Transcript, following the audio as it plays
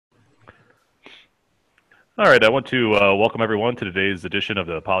All right, I want to welcome everyone to today's edition of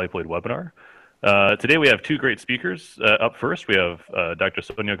the Polyploidy webinar. Today we have two great speakers. Up first, we have Dr.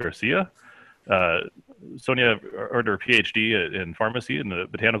 Sònia Garcia. Uh, Sònia earned her PhD in pharmacy in the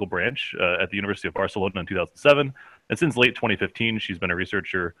botanical branch at the University of Barcelona in 2007. And since late 2015, she's been a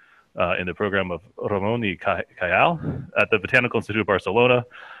researcher in the program of Ramon y Cajal at the Botanical Institute of Barcelona,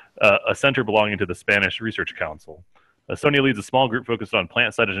 a center belonging to the Spanish Research Council. Sònia leads a small group focused on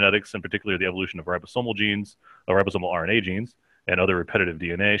plant cytogenetics, in particular the evolution of ribosomal genes, ribosomal RNA genes, and other repetitive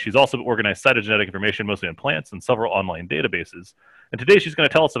DNA. She's also organized cytogenetic information mostly in plants and several online databases. And today she's going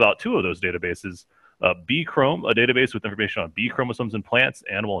to tell us about two of those databases, B-chrome, a database with information on B chromosomes in plants,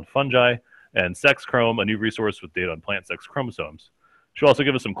 animal, and fungi, and sex-chrome, a new resource with data on plant sex chromosomes. She'll also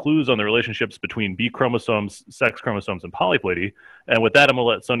give us some clues on the relationships between B chromosomes, sex chromosomes, and polyploidy. And with that, I'm going to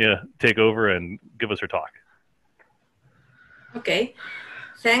let Sònia take over and give us her talk. Okay,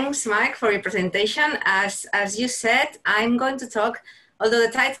 thanks, Mike, for your presentation. As you said, I'm going to talk, although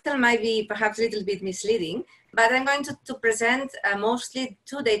the title might be perhaps a little bit misleading, but I'm going to present mostly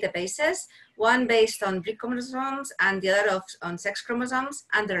two databases, one based on B chromosomes and the other on sex chromosomes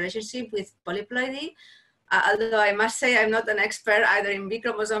and the relationship with polyploidy. Although I must say I'm not an expert either in B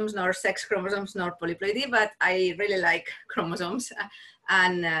chromosomes, nor sex chromosomes, nor polyploidy, but I really like chromosomes.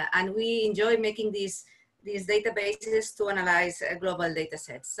 And we enjoy making these databases to analyze global data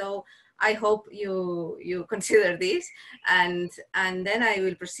sets. So I hope you consider this, and then I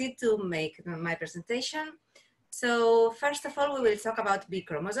will proceed to make my presentation. So first of all, we will talk about B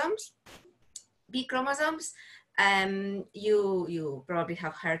chromosomes. B chromosomes, you probably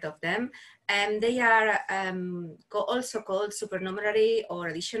have heard of them, and they are also called supernumerary or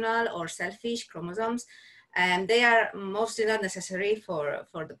additional or selfish chromosomes. And they are mostly not necessary for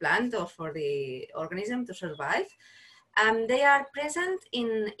the plant or for the organism to survive. They are present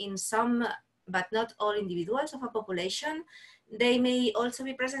in some, but not all individuals of a population. They may also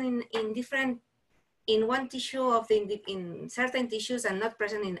be present in one tissue in certain tissues and not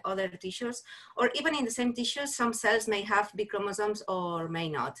present in other tissues, or even in the same tissues, some cells may have B chromosomes or may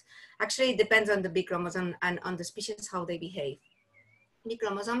not. Actually, it depends on the B chromosome and on the species, how they behave. B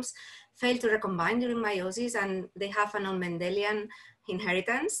chromosomes fail to recombine during meiosis, and they have a non-Mendelian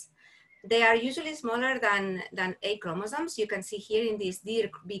inheritance. They are usually smaller than A chromosomes. You can see here in these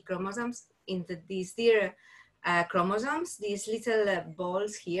dear B chromosomes, these dear chromosomes, these little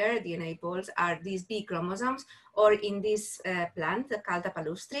balls here, DNA balls, are these B chromosomes, or in this plant, the Caltha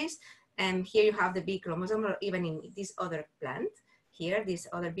palustris, and here you have the B chromosome, or even in this other plant. Here, these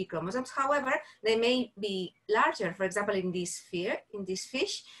other B chromosomes. However, they may be larger. For example, in this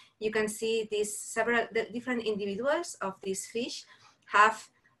fish, you can see the different individuals of this fish have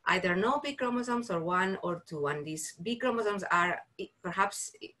either no B chromosomes or one or two. And these B chromosomes are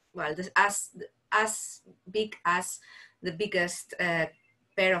perhaps, well, as big as the biggest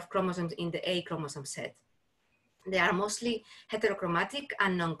pair of chromosomes in the A chromosome set. They are mostly heterochromatic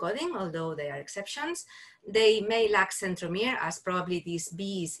and non-coding, although they are exceptions. They may lack centromere, as probably these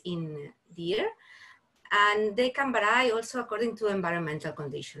Bs in deer. And they can vary also according to environmental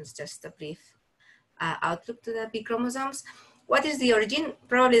conditions. Just a brief outlook to the B chromosomes. What is the origin?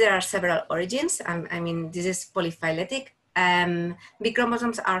 Probably there are several origins. I mean, this is polyphyletic. B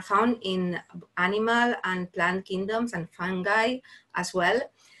chromosomes are found in animal and plant kingdoms and fungi as well.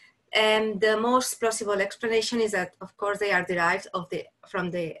 And the most plausible explanation is that, of course, they are derived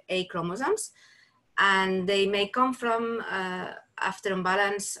from the A chromosomes, and they may come from after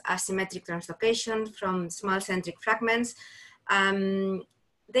unbalance asymmetric translocation from small centric fragments.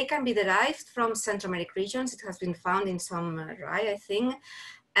 They can be derived from centromeric regions. It has been found in some rye, I think.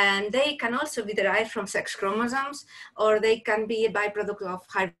 And they can also be derived from sex chromosomes, or they can be a byproduct of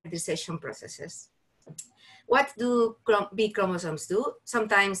hybridization processes. What do B chromosomes do?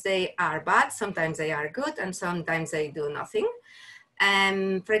 Sometimes they are bad, sometimes they are good, and sometimes they do nothing.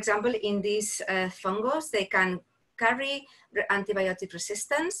 For example, in these fungus, they can carry antibiotic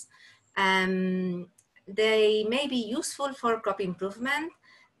resistance. They may be useful for crop improvement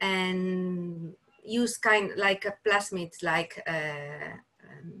and use like a plasmid-like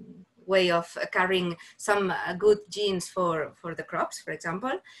way of carrying some good genes for the crops, for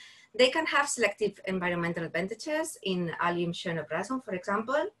example. They can have selective environmental advantages in Allium schoenobrasum, for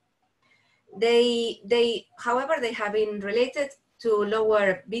example. However, they have been related to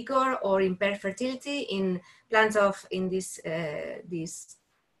lower vigor or impaired fertility in plants in this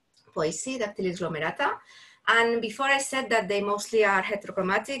Poaceae, Dactylis glomerata. And before I said that they mostly are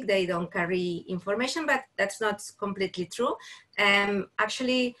heterochromatic, they don't carry information, but that's not completely true.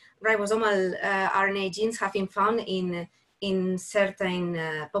 Actually, ribosomal RNA genes have been found in in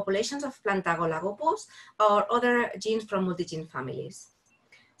certain populations of Plantagolagopus or other genes from multigene families.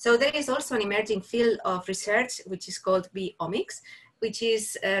 So there is also an emerging field of research which is called B-omics, which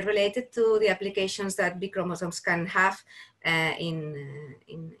is related to the applications that B chromosomes can have in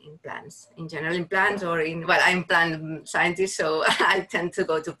plants, in general in plants or in, well, I'm plant scientist, so I tend to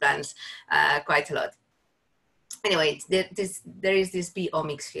go to plants quite a lot. Anyway, there is this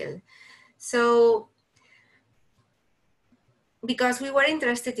B-omics field. So because we were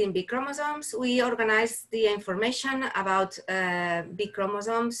interested in B chromosomes, we organized the information about B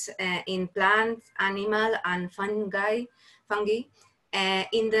chromosomes in plant, animal, and fungi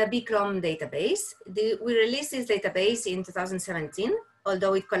in the B-chrom database. We released this database in 2017,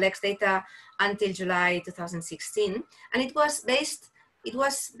 although it collects data until July 2016, and it was based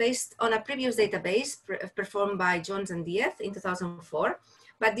on a previous database performed by Jones and Diaz in 2004,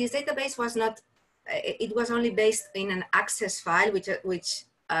 but this database was not. It was only based in an access file, which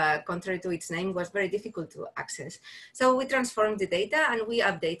contrary to its name, was very difficult to access. So we transformed the data and we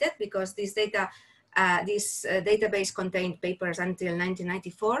updated, because this data, this database contained papers until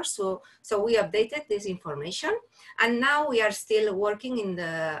 1994. So we updated this information, and now we are still working in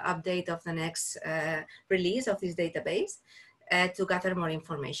the update of the next release of this database to gather more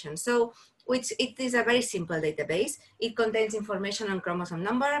information. So it is a very simple database. It contains information on chromosome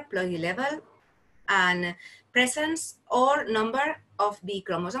number, ploidy level, and presence or number of B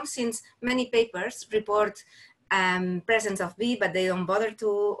chromosomes, since many papers report presence of B, but they don't bother to,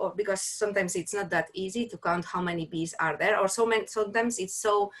 or because sometimes it's not that easy to count how many Bs are there, or sometimes it's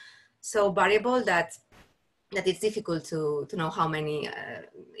so variable that it's difficult to know how many,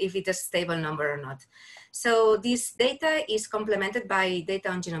 if it's a stable number or not. So this data is complemented by data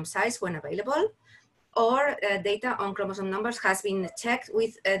on genome size when available, or data on chromosome numbers has been checked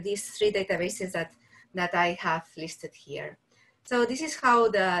with these three databases that I have listed here. So this is how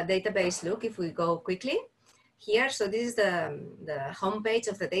the database looks if we go quickly here. So this is the homepage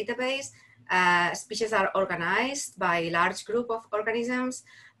of the database. Species are organized by a large group of organisms,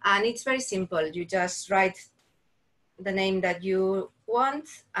 and it's very simple. You just write the name that you want,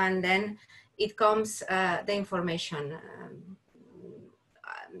 and then it comes the information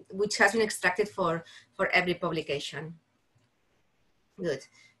which has been extracted for every publication. Good.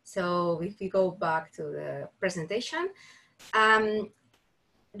 So if we go back to the presentation, the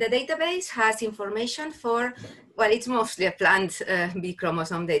database has information for, well, it's mostly a plant B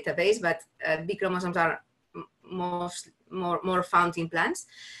chromosome database, but B chromosomes are more found in plants.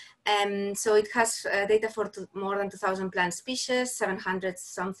 So it has data for more than 2,000 plant species, 700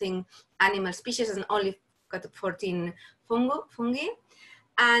 something animal species, and only got 14 fungi.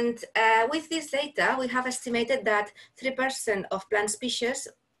 And with this data, we have estimated that 3% of plant species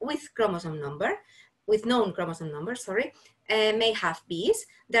with known chromosome number, may have Bs.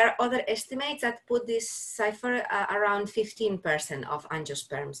 There are other estimates that put this cipher around 15% of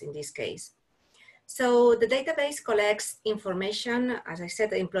angiosperms in this case. So the database collects information, as I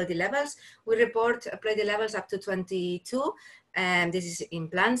said, in ploidy levels. We report ploidy levels up to 22. This is in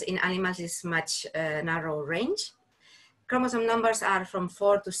plants. In animals, it's much narrow range. Chromosome numbers are from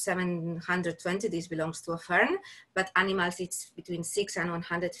 4 to 720. This belongs to a fern, but animals, it's between 6 and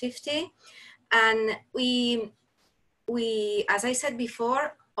 150. And we, as I said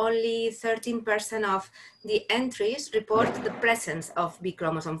before, only 13% of the entries report the presence of B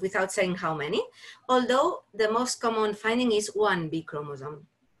chromosomes without saying how many, although the most common finding is one B chromosome.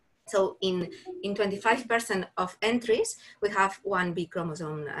 So in 25% of entries, we have one B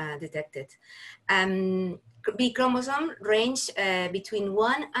chromosome detected. B chromosome range between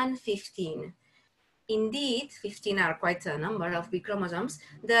 1 and 15. Indeed, 15 are quite a number of B chromosomes.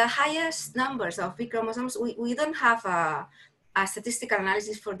 The highest numbers of B chromosomes, we don't have a statistical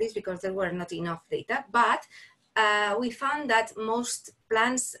analysis for this because there were not enough data, but we found that most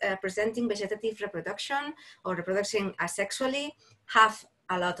plants presenting vegetative reproduction or reproducing asexually have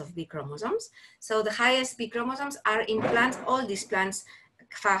a lot of B chromosomes. So the highest B chromosomes are in plants. All these plants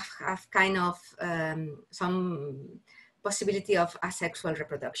have kind of some possibility of asexual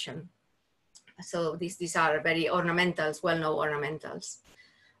reproduction. So these are very ornamentals, well-known ornamentals.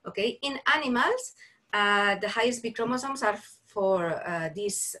 Okay, in animals, the highest B chromosomes are for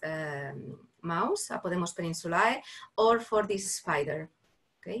this mouse, Apodemus peninsulae, or for this spider.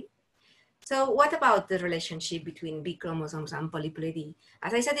 Okay. So what about the relationship between B chromosomes and polyploidy?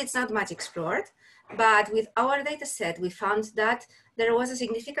 As I said, it's not much explored, but with our data set, we found that there was a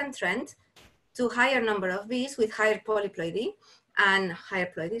significant trend to higher number of Bs with higher polyploidy and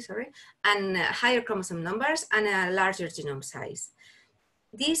higher ploidy, and higher chromosome numbers and a larger genome size.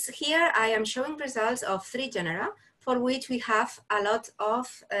 This here, I am showing results of 3 genera for which we have a lot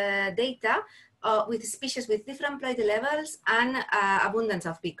of data with species with different ploidy levels and abundance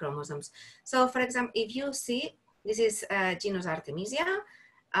of B chromosomes. So for example, if you see, this is genus Artemisia,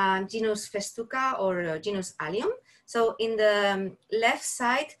 genus Festuca, or genus Allium. So in the left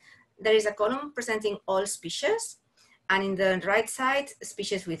side, there is a column presenting all species, and in the right side,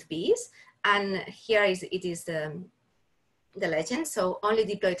 species with Bs. And here it is the legend. So only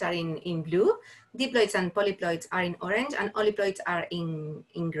diploids are in blue, diploids and polyploids are in orange, and polyploids are in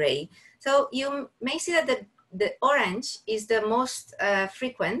gray. So you may see that the orange is the most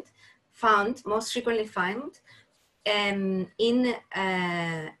most frequently found in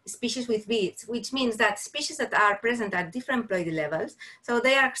species with beads, which means that species that are present at different ploidy levels, so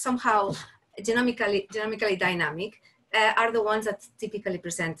they are somehow genomically dynamic, are the ones that typically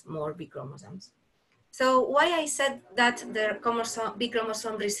present more B chromosomes. So why I said that the B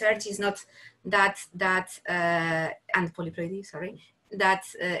chromosome research is not and polyploidy, sorry, that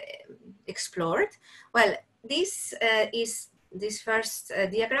explored. Well, this first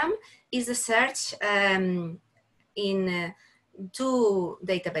diagram is the search in two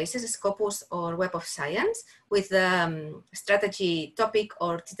databases, Scopus or Web of Science, with strategy, topic,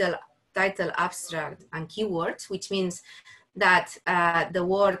 or title, abstract, and keywords, which means that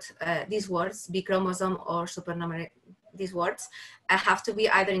these words, B chromosome or supernumerary, these words have to be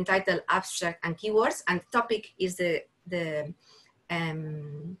either in title, abstract, and keywords, and topic is the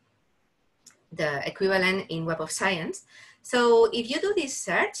equivalent in Web of Science. So if you do this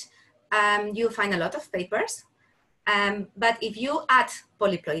search, you find a lot of papers. But if you add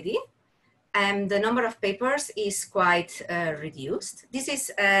polyploidy, the number of papers is quite reduced. This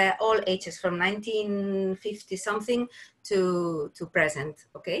is all ages from 1950 something to present,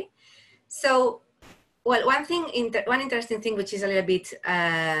 okay? So, well, one interesting thing, which is a little bit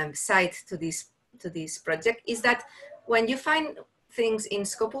side to this project, is that when you find things in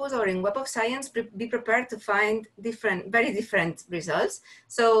Scopus or in Web of Science, be prepared to find very different results.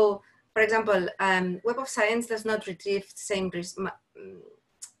 So, for example, Web of Science does not retrieve the same.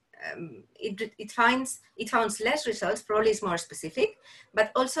 It finds less results, probably is more specific,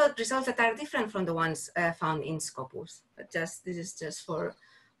 but also results that are different from the ones found in Scopus. But this is just for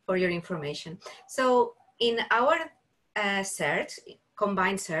your information. So in our search,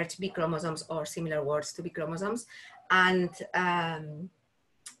 combined search, B chromosomes or similar words to B chromosomes, and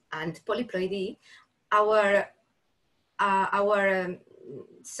polyploidy, our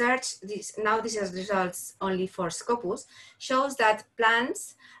search, this has results only for Scopus, shows that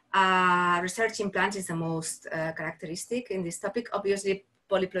plants, research in plants is the most characteristic in this topic. Obviously,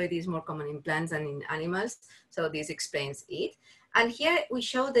 polyploidy is more common in plants than in animals, so this explains it. And here we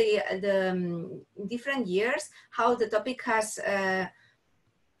show the different years how the topic has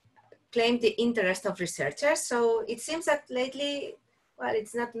claimed the interest of researchers. So it seems that lately, well,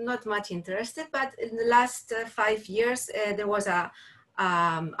 it's not much interested, but in the last 5 years, there was a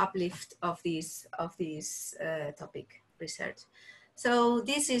uplift of this topic research. So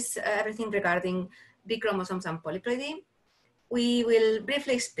this is everything regarding B chromosomes and polyploidy. We will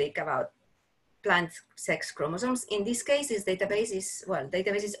briefly speak about plant sex chromosomes. In this case, this database is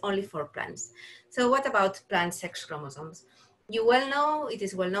only for plants. So what about plant sex chromosomes? It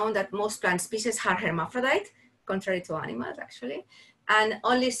is well known that most plant species are hermaphrodite, contrary to animals actually, and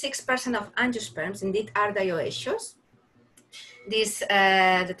only 6% of angiosperms indeed are dioecious. This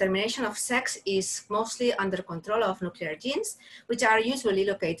determination of sex is mostly under control of nuclear genes, which are usually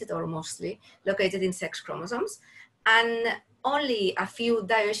located or mostly located in sex chromosomes. And only a few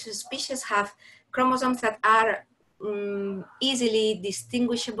dioecious species have chromosomes that are easily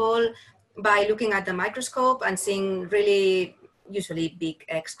distinguishable by looking at the microscope and seeing really usually big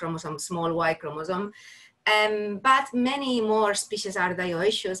X chromosome, small Y chromosome. But many more species are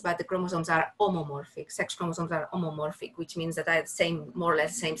dioecious, but the chromosomes are homomorphic. Sex chromosomes are homomorphic, which means that they are more or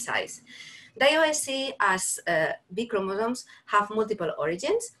less the same size. Dioecy, as B chromosomes, have multiple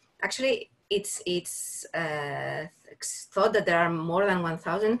origins. Actually, it's thought that there are more than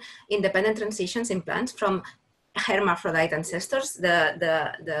 1,000 independent transitions in plants from hermaphrodite ancestors.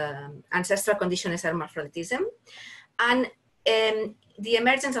 The ancestral condition is hermaphroditism. And the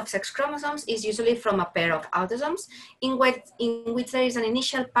emergence of sex chromosomes is usually from a pair of autosomes in which there is an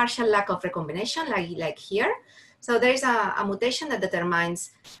initial partial lack of recombination, like here. So there is a mutation that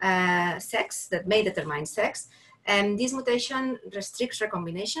determines sex, that may determine sex. And this mutation restricts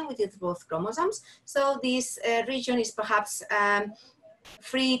recombination with both chromosomes. So this region is perhaps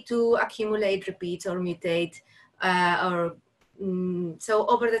free to accumulate repeats or mutate, so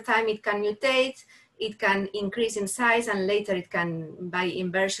over the time it can mutate. it can increase in size, and later it can, by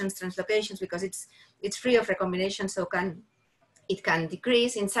inversions, translocations, because it's free of recombination, so it can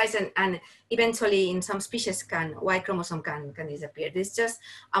decrease in size, and eventually in some species Y chromosome can disappear. This is just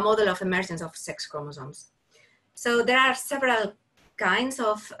a model of emergence of sex chromosomes. So there are several kinds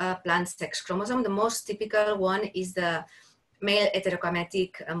of plant sex chromosome. The most typical one is the male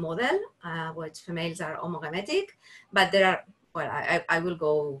heterogametic model, which females are homogametic, but there are, well, I will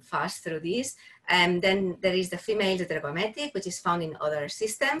go fast through this. And then there is the female heterogametic, which is found in other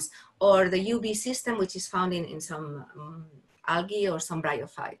systems, or the UV system, which is found in some algae or some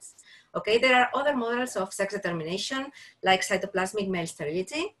bryophytes. Okay, there are other models of sex determination, like cytoplasmic male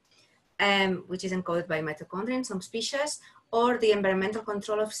sterility, which is encoded by mitochondria in some species, or the environmental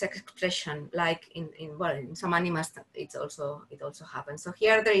control of sex expression, like in some animals, it also happens. So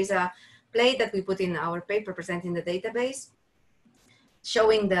here there is a plate that we put in our paper presenting the database,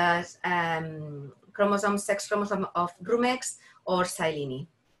 showing the sex chromosome of Brumex or Silene.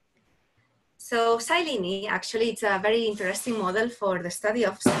 So Silene, actually, it's a very interesting model for the study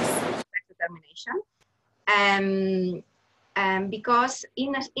of sex determination. Because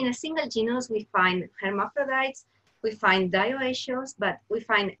in a single genus, we find hermaphrodites, we find dioecious, but we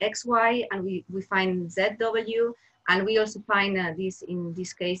find XY, and we find ZW, and we also find this, in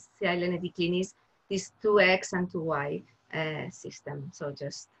this case, Silene declinis, this 2X and 2Y system. So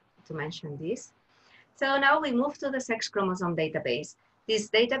just to mention this. So now we move to the sex chromosome database. This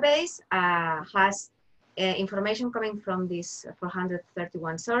database has information coming from these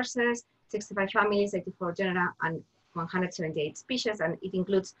 431 sources, 65 families, 84 genera, and 178 species, and it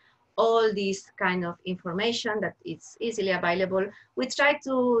includes all this kind of information that it's easily available. We try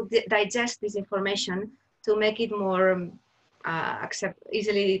to digest this information to make it more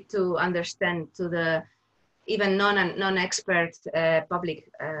easily to understand to the even non-expert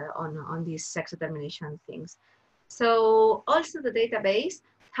public on these sex determination things. So also the database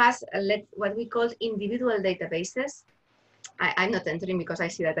has what we call individual databases. I'm not entering because I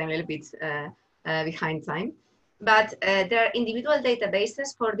see that I'm a little bit behind time. But there are individual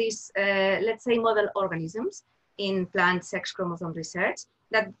databases for these, let's say, model organisms in plant sex chromosome research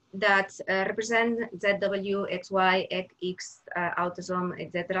that represent ZW, XY, X, autosome,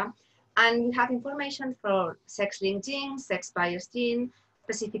 etc. And we have information for sex-linked genes, sex-biased gene,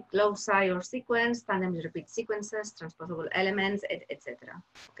 specific loci or sequence, tandem repeat sequences, transposable elements, etc.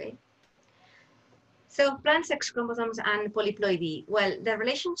 Okay. So plant sex chromosomes and polyploidy. Well, the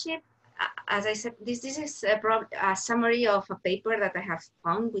relationship, as I said, this is a summary of a paper that I have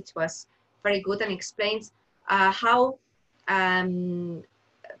found, which was very good and explains how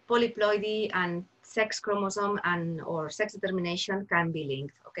polyploidy and sex chromosome or sex determination can be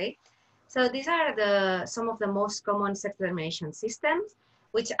linked. Okay, so these are some of the most common sex determination systems,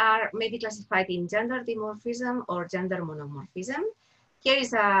 which are maybe classified in gender dimorphism or gender monomorphism. Here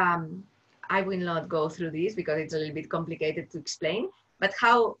is I will not go through this because it's a little bit complicated to explain, but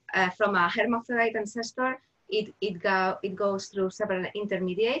how from a hermaphrodite ancestor, it goes through several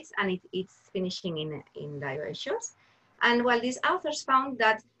intermediates and it's finishing in dioecious. And while these authors found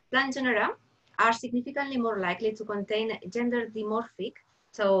that plant genera are significantly more likely to contain gender dimorphic,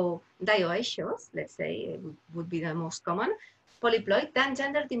 so dioecious, let's say, would be the most common, polyploid than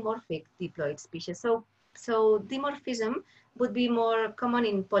gender dimorphic diploid species. So dimorphism would be more common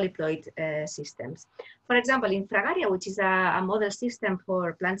in polyploid systems. For example, in Fragaria, which is a model system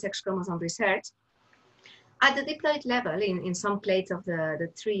for plant sex chromosome research, at the diploid level, in some clades of the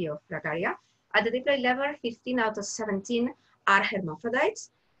tree of Fragaria, at the diploid level, 15 out of 17 are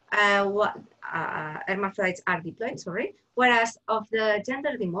hermaphrodites. Hermaphrodites are diploid, sorry. Whereas of the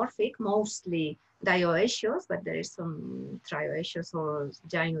gender dimorphic, mostly dioecious, but there is some trioecious or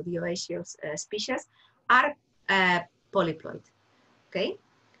gynodioecious species, are polyploid. Okay,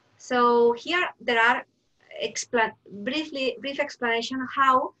 so here there are brief explanation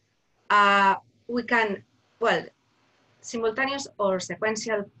how we can, well, simultaneous or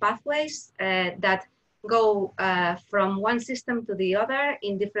sequential pathways that go from one system to the other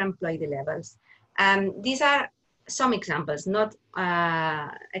in different ploidy levels. These are some examples, not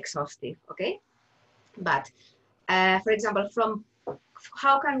exhaustive, okay? But for example,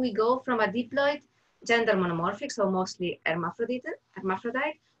 how can we go from a diploid gender monomorphic, so mostly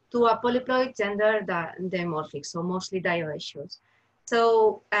hermaphrodite, to a polyploid gender dimorphic, so mostly dioecious.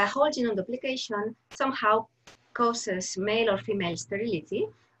 So whole genome duplication somehow causes male or female sterility,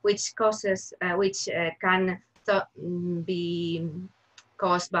 which can be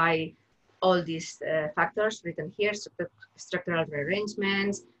caused by all these factors written here, structural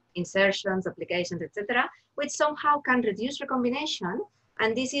rearrangements, insertions, duplications, etc., which somehow can reduce recombination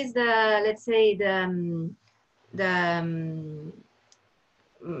And this is the, let's say,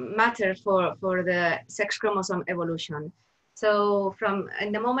 matter for the sex chromosome evolution. So from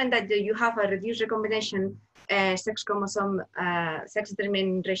in the moment that you have a reduced recombination, sex chromosome, sex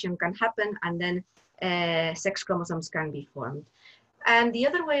determination can happen, and then sex chromosomes can be formed. And the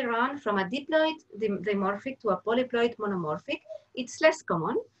other way around, from a diploid dimorphic to a polyploid monomorphic, it's less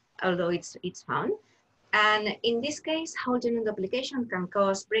common, although it's found. And in this case, whole genome duplication can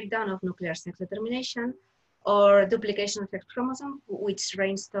cause breakdown of nuclear sex determination or duplication of sex chromosome, which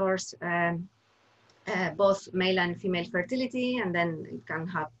restores both male and female fertility, and then it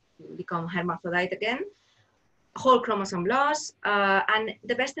can become hermaphrodite again. Whole chromosome loss, and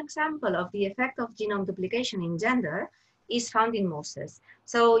the best example of the effect of genome duplication in gender is found in mosses.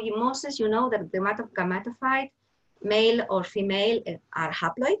 So in mosses, you know that the gametophyte, male or female, are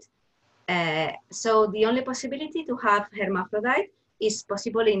haploid. So the only possibility to have hermaphrodite is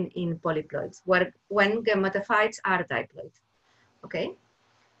possible in polyploids, when gametophytes are diploid. Okay,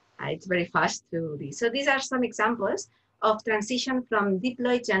 it's very fast to do. So these are some examples of transition from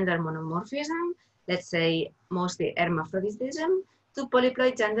diploid gender monomorphism, let's say mostly hermaphroditism, to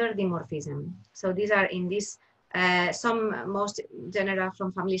polyploid gender dimorphism. So these are in this most genera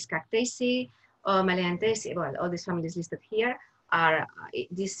from families Cactaceae or Melianthaceae. Well, all these families listed here are,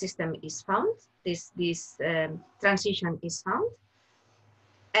 this system is found, this transition is found.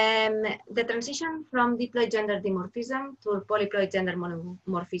 The transition from diploid gender dimorphism to polyploid gender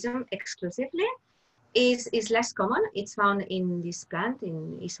monomorphism exclusively is less common. It's found in this plant,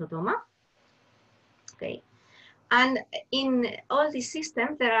 in Isotoma. Okay, and in all these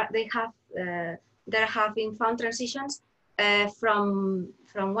systems, there have been found transitions from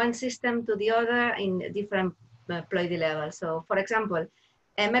one system to the other in different ploidy levels. So, for example,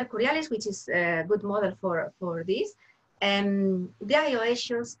 Mercurialis, which is a good model for this,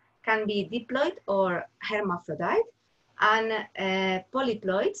 dioecious can be diploid or hermaphrodite, and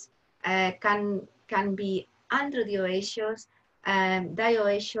polyploids can be androdioecious,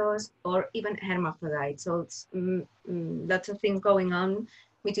 dioecious, or even hermaphrodite. So it's lots of things going on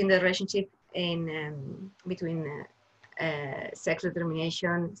between the relationship between sex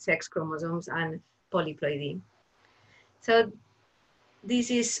determination, sex chromosomes, and polyploidy. So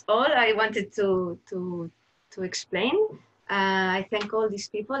this is all I wanted to explain. I thank all these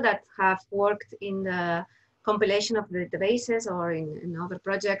people that have worked in the compilation of the databases or in other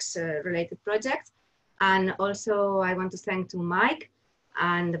projects, related projects. And also I want to thank to Mike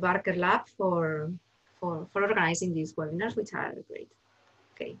and the Barker Lab for organizing these webinars, which are great.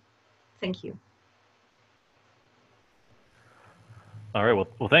 Okay, thank you. All right,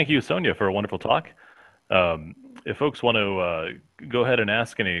 well, thank you, Sònia, for a wonderful talk. If folks want to go ahead and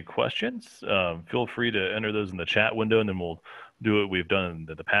ask any questions, feel free to enter those in the chat window, and then we'll do what we've done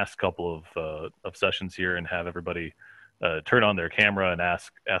in the past couple of sessions here and have everybody turn on their camera and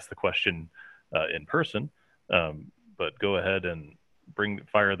ask the question in person. But go ahead and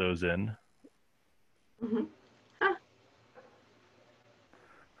fire those in. Mm-hmm.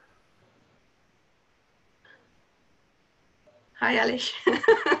 Hi, Alish.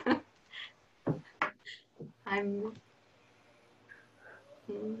 I'm.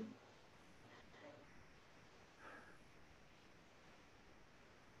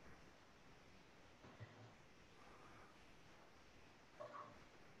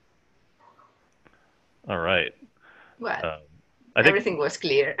 All right. Well, I think everything was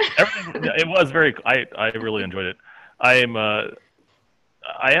clear. It was very. I really enjoyed it. I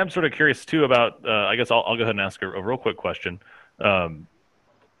am sort of curious too about. I guess I'll go ahead and ask a real quick question.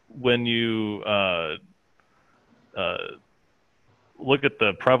 When you look at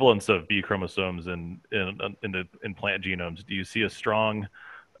the prevalence of B chromosomes in plant genomes, do you see a strong?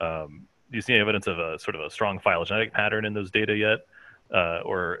 Do you see evidence of a sort of a strong phylogenetic pattern in those data yet,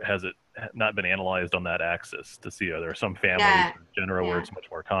 or has it not been analyzed on that axis to see are there some families or genera where it's much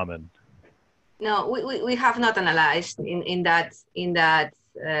more common? No, we have not analyzed in that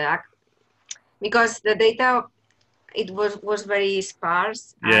because the data it was very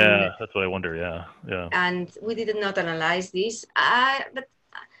sparse. Yeah, that's what I wonder. Yeah. And we did not analyze this. But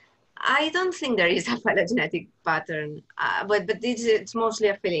I don't think there is a phylogenetic pattern. But it's mostly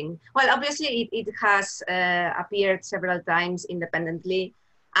a feeling. Well, obviously it has appeared several times independently,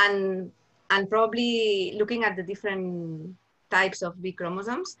 and probably looking at the different types of B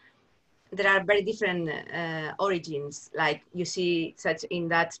chromosomes, there are very different origins. Like you see, such in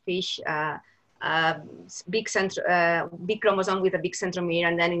that fish, big chromosome with a big centromere,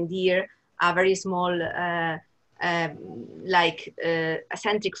 and then in deer, a very small,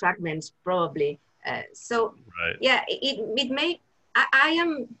 eccentric fragments, probably. So right. Yeah, it may I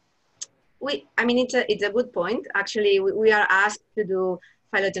am. I mean, it's a good point. Actually, we are asked to do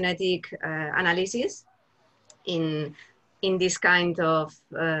phylogenetic analysis in this kind of,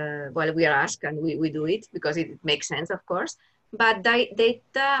 well, we are asked and we do it because it makes sense, of course. But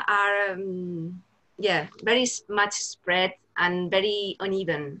data are, yeah, very much spread and very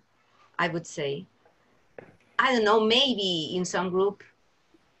uneven, I would say. I don't know, maybe in some group.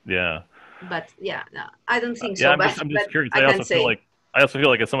 Yeah. But yeah, no, I don't think Yeah, so. I'm just But curious. I can say. I also feel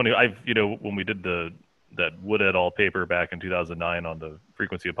like as someone who I've, when we did that Wood et al. Paper back in 2009 on the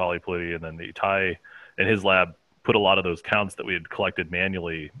frequency of polyploidy, and then the Tai in his lab put a lot of those counts that we had collected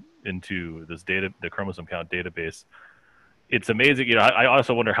manually into this the chromosome count database. It's amazing. I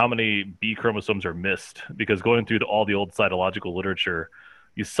also wonder how many B chromosomes are missed, because going through all the old cytological literature,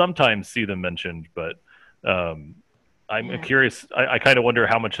 you sometimes see them mentioned, but I'm curious. I kind of wonder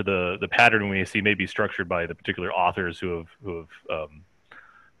how much of the pattern we see may be structured by the particular authors who have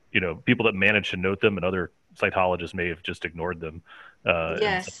people that managed to note them, and other cytologists may have just ignored them in some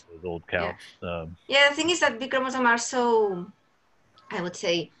Yes. of those old counts. Yeah, the thing is that B chromosomes are so, I would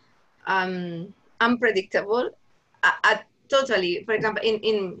say, unpredictable. Totally. For example,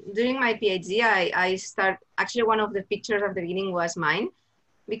 during my PhD, I start, actually one of the pictures of the beginning was mine,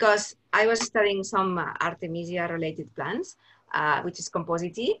 because I was studying some Artemisia related plants, which is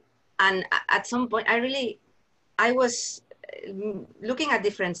composite. And at some point, I was looking at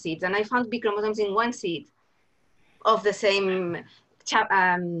different seeds, and I found B chromosomes in one seed of the same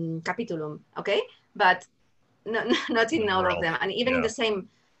capitulum, okay? But no, not in all of them, and even in the same.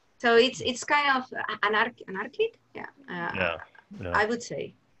 So it's kind of anarchic, yeah. I would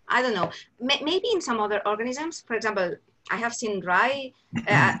say. I don't know. Maybe in some other organisms, for example, I have seen rye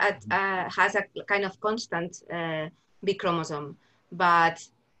has a kind of constant B chromosome, but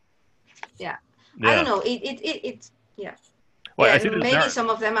yeah, I don't know. It's yeah. Well, Yeah, I see maybe some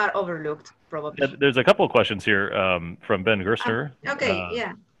of them are overlooked, probably. Yeah, there's a couple of questions here from Ben Gerstner. Okay,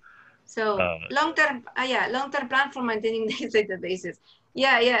 yeah. So long-term plan for maintaining these databases.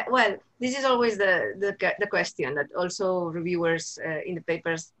 Yeah. Well, this is always the question that also reviewers in the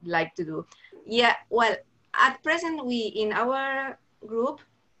papers like to do. Yeah. Well, at present, in our group,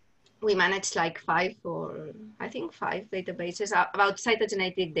 we manage like five databases about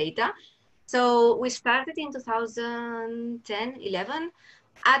cytogenetic data. So we started in 2010, 11.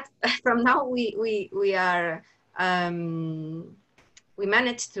 From now, we are. We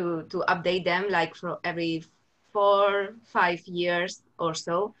managed to update them like for every 4-5 years or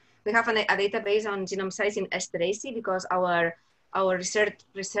so. We have a database on genome size in Esterhazy, because our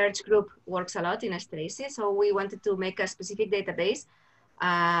research group works a lot in Esterhazy. So we wanted to make a specific database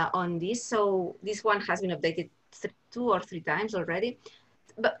on this. So this one has been updated 2 or 3 times already.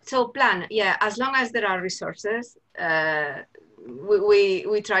 But so plan, yeah, as long as there are resources,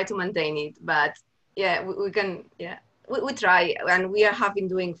 we try to maintain it. But yeah, we can, yeah. We try, and have been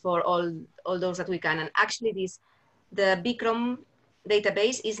doing for all those that we can. And actually, the B-chrom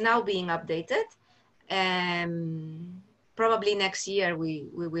database is now being updated. Probably next year we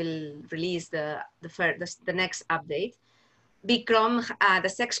will release the next update. B-chrom, the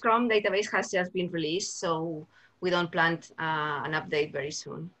sex-chrom database has just been released, so we don't plan an update very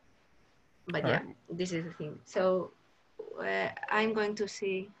soon. But yeah, this is the thing. So I'm going to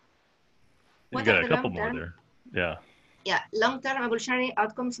see. You got a couple more there. Yeah. Yeah, long-term evolutionary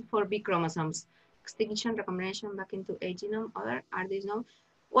outcomes for B chromosomes. Extinction, recombination back into a genome, are these known?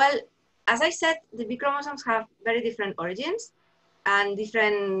 Well, as I said, the B chromosomes have very different origins and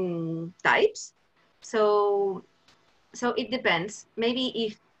different types. So it depends.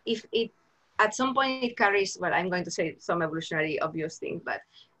 Maybe if it at some point it carries, well, I'm going to say some evolutionary obvious thing, but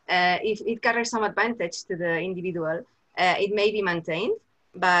if it carries some advantage to the individual, it may be maintained.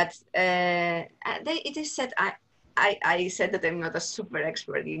 But it is said, I said that I'm not a super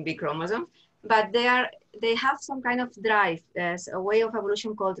expert in B chromosomes, but they have some kind of drive. There's a way of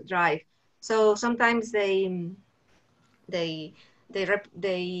evolution called drive. So sometimes they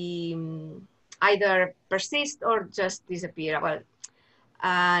either persist or just disappear. Well,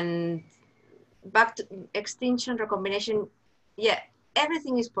 and back to extinction, recombination. Yeah,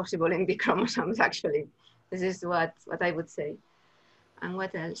 everything is possible in B chromosomes. Actually, this is what I would say. And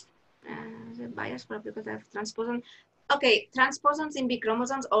what else? The bias probably because I have transposons. Okay, transposons in B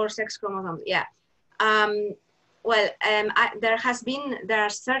chromosomes or sex chromosomes. Yeah. There are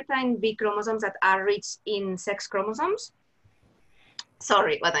certain B chromosomes that are rich in sex chromosomes.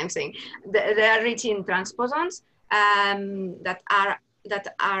 Sorry, what I'm saying. They are rich in transposons that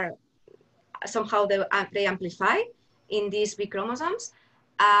are somehow they amplify in these B chromosomes.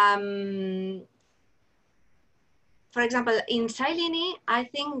 for example, in silene, I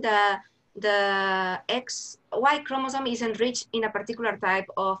think the Y chromosome is enriched in a particular type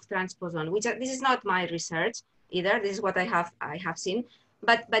of transposon, which this is not my research either. This is what I have seen,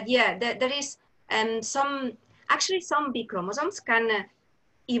 but yeah, there is some B chromosomes can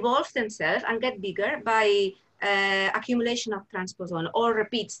evolve themselves and get bigger by accumulation of transposon or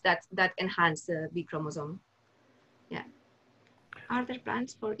repeats that enhance the B chromosome. Yeah. Are there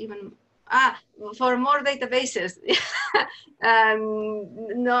plans for even for more databases?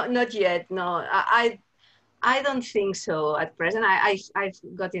 No, not yet. No, I don't think so at present. I've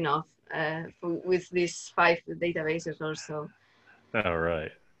got enough with these 5 databases or so. All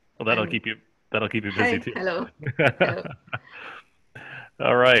right. Well, that'll keep you busy too. Hello. Hello.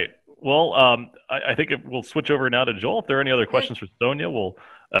 All right. Well, I think we'll switch over now to Joel. If there are any other questions for Sònia, we'll,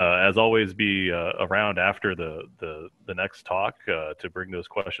 as always, be around after the next talk to bring those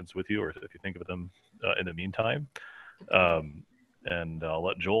questions with you, or if you think of them in the meantime. And I'll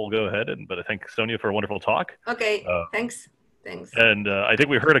let Joel go ahead. But I thank Sònia for a wonderful talk. Okay. Thanks. Thanks. And I think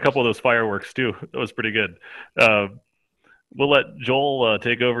we heard a couple of those fireworks too. That was pretty good. We'll let Joel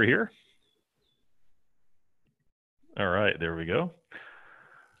take over here. All right. There we go.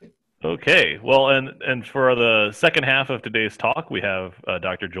 Okay, well, and for the second half of today's talk, we have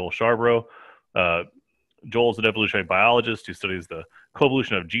Dr. Joel Sharbrough. Joel's an evolutionary biologist who studies the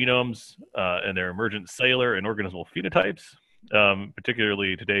coevolution of genomes and their emergent cellular and organismal phenotypes.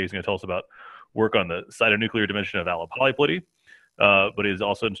 Particularly today, he's going to tell us about work on the cytonuclear dimension of allopolyploidy, but he's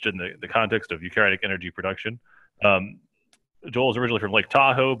also interested in the context of eukaryotic energy production. Joel is originally from Lake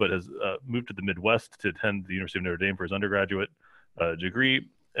Tahoe, but has moved to the Midwest to attend the University of Notre Dame for his undergraduate degree,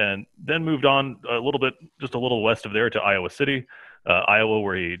 and then moved on just a little west of there to Iowa City, Iowa,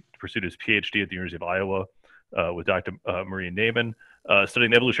 where he pursued his PhD at the University of Iowa with Dr. Marie Naiman,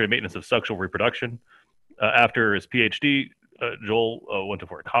 studying the evolutionary maintenance of sexual reproduction. After his PhD, Joel went to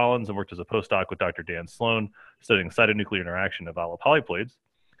Fort Collins and worked as a postdoc with Dr. Dan Sloan, studying cytonuclear interaction of allopolyploids,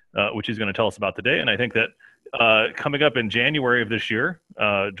 which he's going to tell us about today. And I think that coming up in January of this year,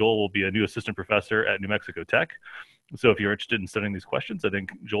 Joel will be a new assistant professor at New Mexico Tech. So if you're interested in studying these questions, I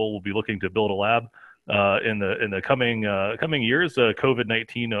think Joel will be looking to build a lab in the coming years,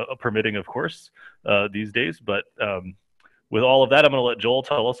 COVID-19 permitting, of course, these days. But with all of that, I'm going to let Joel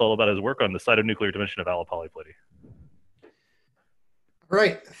tell us all about his work on the cytonuclear dimension of allopolyploidy. All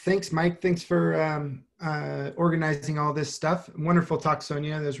right. Thanks, Mike. Thanks for organizing all this stuff. Wonderful talk,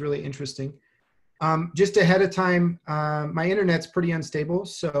 Sònia. That was really interesting. Just ahead of time, my internet's pretty unstable.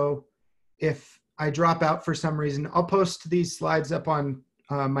 So if I drop out for some reason, I'll post these slides up on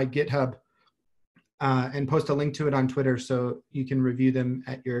my GitHub and post a link to it on Twitter so you can review them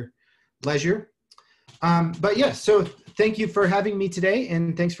at your leisure. But yeah, so thank you for having me today,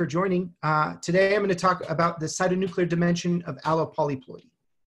 and thanks for joining. Today I'm going to talk about the cytonuclear dimension of allopolyploidy.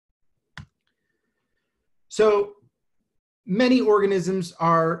 So many organisms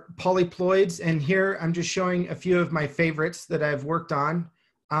are polyploids, and here I'm just showing a few of my favorites that I've worked on.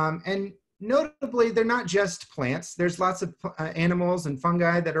 And notably, they're not just plants. There's lots of animals and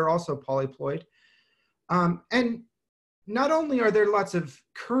fungi that are also polyploid. And not only are there lots of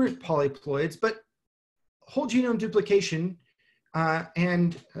current polyploids, but whole genome duplication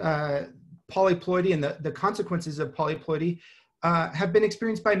and polyploidy and the consequences of polyploidy have been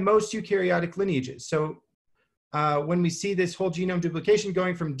experienced by most eukaryotic lineages. So when we see this whole genome duplication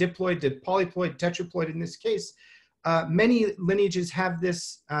going from diploid to polyploid, tetraploid in this case, many lineages have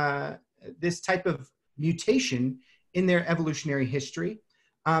this, this type of mutation in their evolutionary history.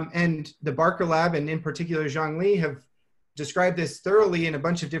 And the Barker Lab, and in particular Zhang Li, have described this thoroughly in a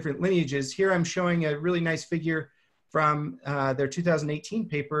bunch of different lineages. Here I'm showing a really nice figure from their 2018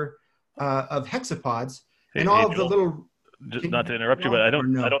 paper of hexapods. And all of the little... Just not to interrupt you, but I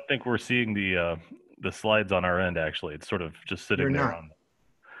don't think we're seeing the slides on our end, actually. It's sort of just sitting there on...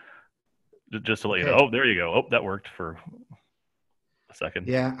 Just to let you know. Oh, there you go. Oh, that worked for a second.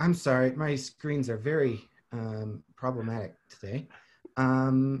 Yeah, I'm sorry. My screens are very problematic today.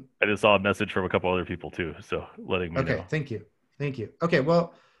 I just saw a message from a couple other people too, so letting me know. Okay, thank you. Thank you. Okay,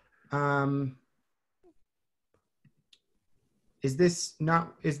 well, is this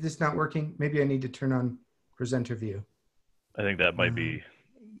not working? Maybe I need to turn on presenter view. I think that might be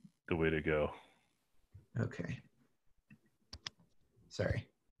the way to go. Okay. Sorry.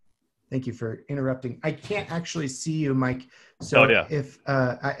 Thank you for interrupting. I can't actually see you, Mike. So if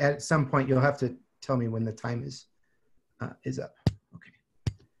at some point you'll have to tell me when the time is up. Okay.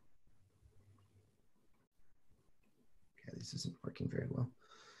 Okay, this isn't working very well.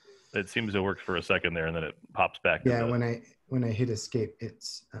 It seems to work for a second there, and then it pops back. Yeah, when I hit escape,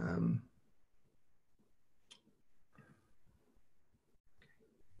 it's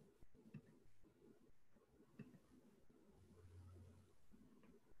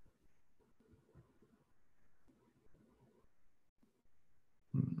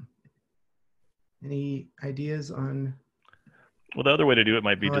Any ideas on Well, the other way to do it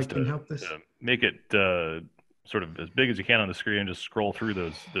might be how just I can help this? to make it sort of as big as you can on the screen and just scroll through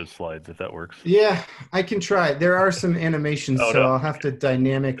those slides if that works. Yeah, I can try. There are some animations, Oh, so no. I'll have to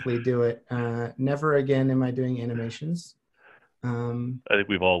dynamically do it. Never again am I doing animations. I think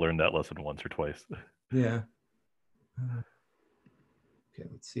we've all learned that lesson once or twice. Yeah. Okay,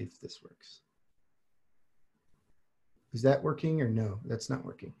 let's see if this works. Is that working or no? That's not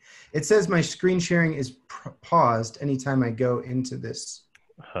working. It says my screen sharing is paused anytime I go into this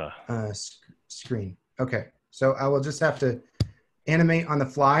screen. Okay, so I will just have to animate on the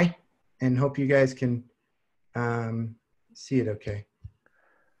fly and hope you guys can see it okay.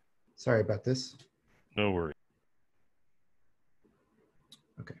 Sorry about this. No worries.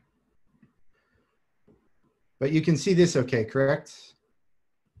 Okay. But you can see this okay, correct?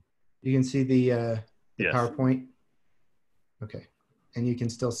 You can see the Yes. PowerPoint? Okay. And you can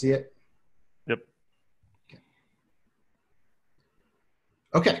still see it? Yep.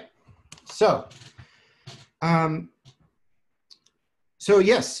 Okay. So,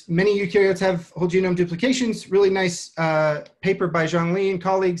 yes, many eukaryotes have whole genome duplications. Really nice paper by Zhongli and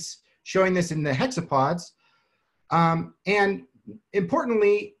colleagues showing this in the hexapods. And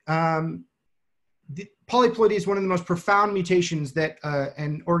importantly, the polyploidy is one of the most profound mutations that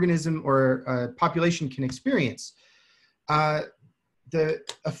an organism or a population can experience. The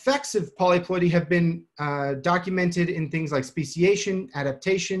effects of polyploidy have been documented in things like speciation,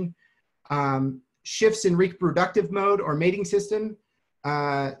 adaptation, shifts in reproductive mode or mating system,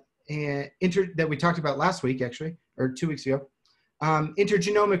 and that we talked about last week, actually, or 2 weeks ago.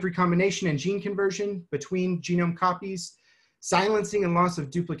 Intergenomic recombination and gene conversion between genome copies, silencing and loss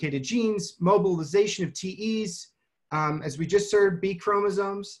of duplicated genes, mobilization of TEs, as we just heard,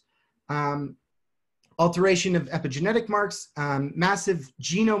 B-chromosomes, alteration of epigenetic marks, massive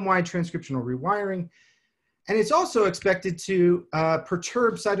genome-wide transcriptional rewiring, and it's also expected to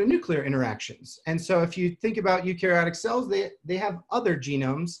perturb cytonuclear interactions. And so if you think about eukaryotic cells, they have other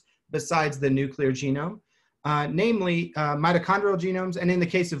genomes besides the nuclear genome, namely mitochondrial genomes, and in the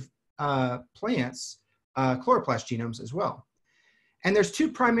case of plants, chloroplast genomes as well. And there's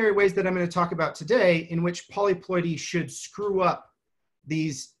 2 primary ways that I'm going to talk about today in which polyploidy should screw up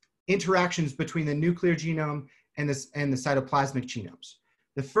these interactions between the nuclear genome and the cytoplasmic genomes.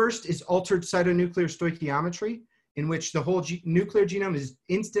 The first is altered cytonuclear stoichiometry, in which the whole nuclear genome is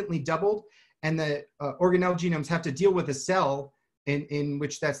instantly doubled, and the organelle genomes have to deal with a cell in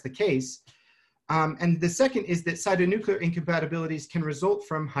which that's the case. And the second is that cytonuclear incompatibilities can result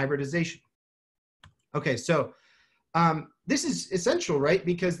from hybridization. Okay, so this is essential, right?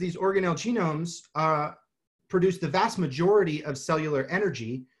 Because these organelle genomes produce the vast majority of cellular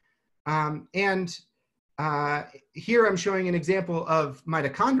energy. Here I'm showing an example of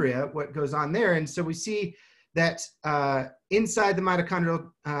mitochondria, what goes on there. And so we see that inside the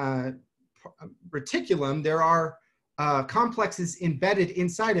mitochondrial reticulum, there are complexes embedded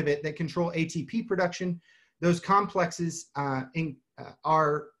inside of it that control ATP production. Those complexes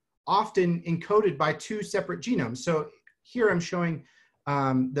are often encoded by 2 separate genomes. So here I'm showing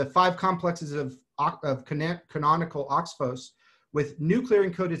the 5 complexes of canonical oxphos with nuclear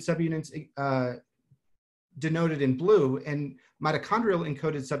encoded subunits denoted in blue and mitochondrial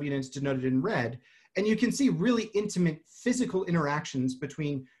encoded subunits denoted in red. And you can see really intimate physical interactions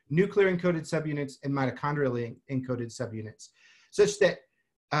between nuclear encoded subunits and mitochondrially encoded subunits, such that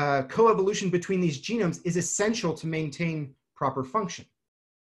coevolution between these genomes is essential to maintain proper function.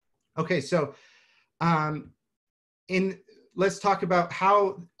 Okay, so let's talk about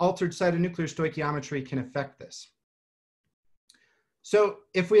how altered cytonuclear stoichiometry can affect this. So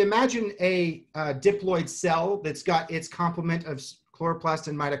if we imagine a diploid cell that's got its complement of chloroplast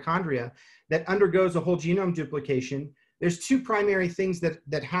and mitochondria that undergoes a whole genome duplication, there's 2 primary things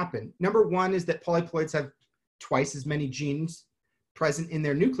that happen. Number 1 is that polyploids have twice as many genes present in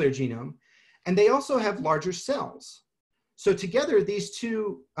their nuclear genome, and they also have larger cells. So together, these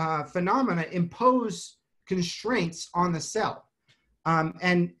 2 phenomena impose constraints on the cell.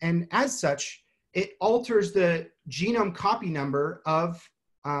 And as such, it alters the genome copy number of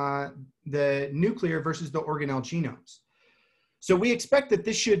the nuclear versus the organelle genomes. So we expect that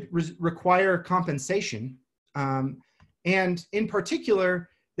this should require compensation. And in particular,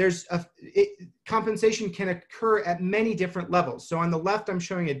 compensation can occur at many different levels. So on the left, I'm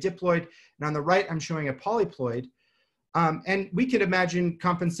showing a diploid, and on the right, I'm showing a polyploid. And we could imagine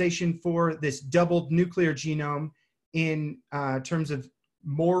compensation for this doubled nuclear genome in terms of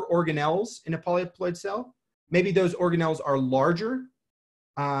more organelles in a polyploid cell. Maybe those organelles are larger.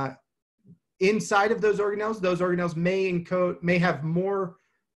 Inside of those organelles may have more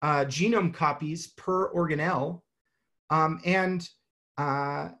genome copies per organelle, and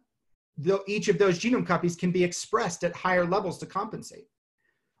each of those genome copies can be expressed at higher levels to compensate.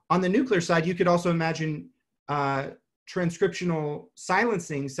 On the nuclear side, you could also imagine transcriptional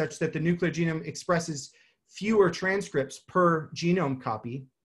silencing such that the nuclear genome expresses fewer transcripts per genome copy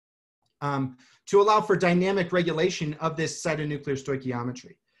to allow for dynamic regulation of this cytonuclear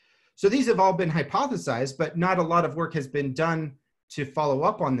stoichiometry. So these have all been hypothesized, but not a lot of work has been done to follow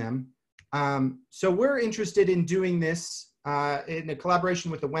up on them. So we're interested in doing this in a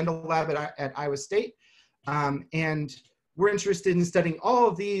collaboration with the Wendell Lab at Iowa State. And we're interested in studying all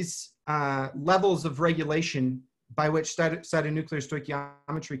of these levels of regulation by which cytonuclear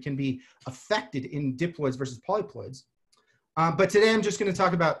stoichiometry can be affected in diploids versus polyploids. But today I'm just going to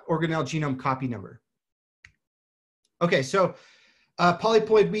talk about organelle genome copy number. Okay, so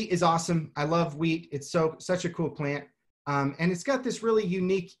polyploid wheat is awesome. I love wheat. It's such a cool plant. And it's got this really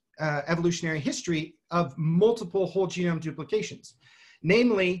unique evolutionary history of multiple whole genome duplications.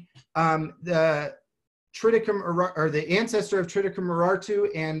 Namely, the Triticum, or the ancestor of Triticum urartu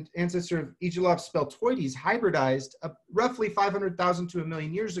and ancestor of Aegilops speltoides hybridized roughly 500,000 to 1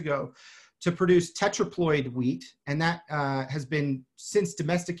 million years ago to produce tetraploid wheat, and that has been since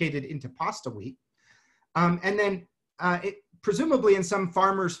domesticated into pasta wheat. And then presumably in some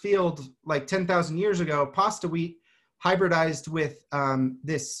farmer's field like 10,000 years ago, pasta wheat hybridized with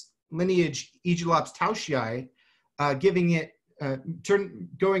this lineage Aegilops tauschii, giving it,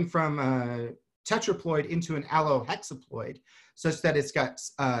 going from tetraploid into an allohexaploid, such that it's got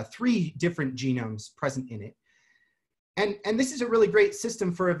 3 different genomes present in it. And this is a really great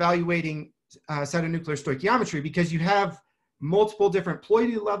system for evaluating cytonuclear stoichiometry, because you have multiple different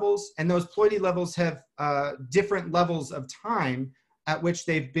ploidy levels, and those ploidy levels have different levels of time at which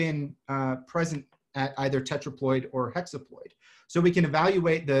they've been present at either tetraploid or hexaploid. So we can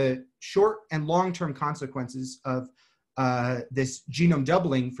evaluate the short and long-term consequences of this genome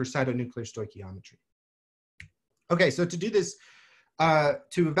doubling for cytonuclear stoichiometry. Okay, so to do this,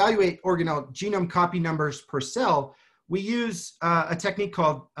 to evaluate organelle genome copy numbers per cell, we use a technique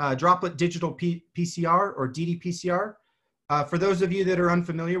called droplet digital PCR, or ddPCR. For those of you that are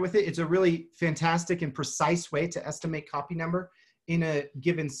unfamiliar with it, it's a really fantastic and precise way to estimate copy number in a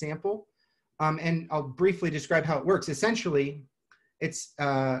given sample. And I'll briefly describe how it works. Essentially, it's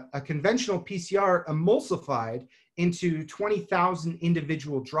a conventional PCR emulsified into 20,000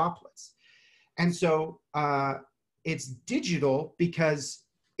 individual droplets. And so it's digital because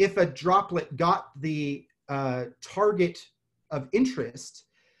if a droplet got the target of interest,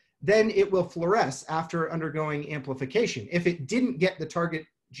 then it will fluoresce after undergoing amplification. If it didn't get the target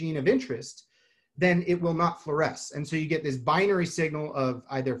gene of interest, then it will not fluoresce. And so you get this binary signal of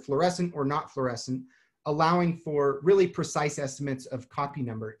either fluorescent or not fluorescent, allowing for really precise estimates of copy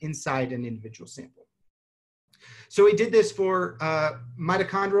number inside an individual sample. So we did this for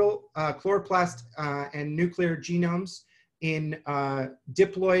mitochondrial, chloroplast, and nuclear genomes in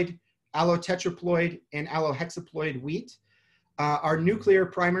diploid, allotetraploid, and allohexaploid wheat. Our nuclear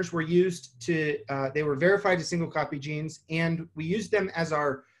primers were used to, they were verified as single copy genes, and we used them as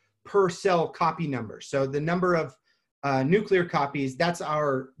our per cell copy number. So the number of nuclear copies, that's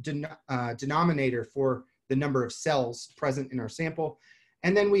our denominator for the number of cells present in our sample.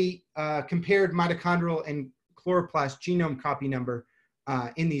 And then we compared mitochondrial and chloroplast genome copy number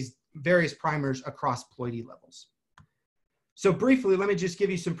in these various primers across ploidy levels. So briefly, let me just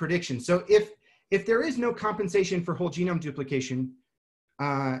give you some predictions. So if there is no compensation for whole genome duplication,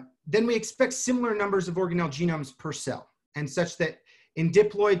 then we expect similar numbers of organelle genomes per cell, and such that in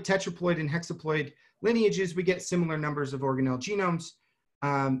diploid, tetraploid, and hexaploid lineages, we get similar numbers of organelle genomes.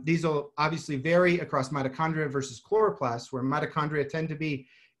 These will obviously vary across mitochondria versus chloroplasts, where mitochondria tend to be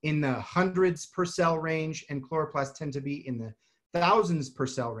in the hundreds per cell range and chloroplasts tend to be in the thousands per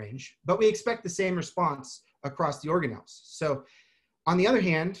cell range, but we expect the same response across the organelles. So on the other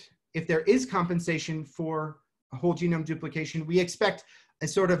hand, if there is compensation for a whole genome duplication, we expect a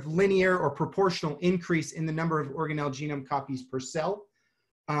sort of linear or proportional increase in the number of organelle genome copies per cell,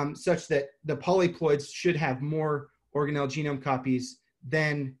 such that the polyploids should have more organelle genome copies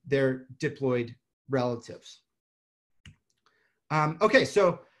than their diploid relatives. Okay,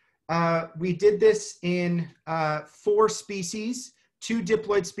 so we did this in 4 species, 2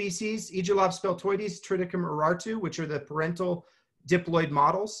 diploid species, Aegilops speltoides, Triticum urartu, which are the parental diploid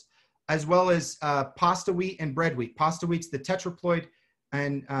models, as well as pasta wheat and bread wheat. Pasta wheat's the tetraploid,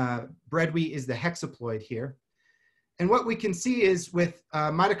 and bread wheat is the hexaploid here. And what we can see is with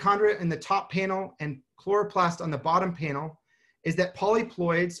mitochondria in the top panel and chloroplast on the bottom panel, is that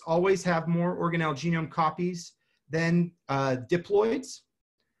polyploids always have more organelle genome copies than diploids.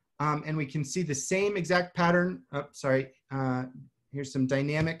 and we can see the same exact pattern. Oh, sorry, here's some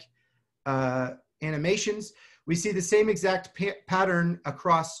dynamic animations. We see the same exact pattern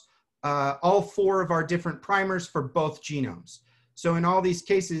across all 4 of our different primers for both genomes. So in all these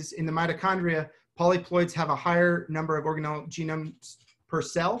cases, in the mitochondria, polyploids have a higher number of organelle genomes per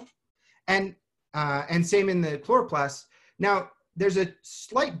cell, and same in the chloroplasts. Now, there's a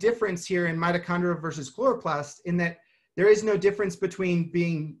slight difference here in mitochondria versus chloroplasts in that there is no difference between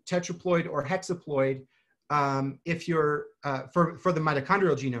being tetraploid or hexaploid if you're for the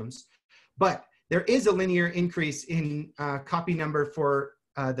mitochondrial genomes, but there is a linear increase in copy number for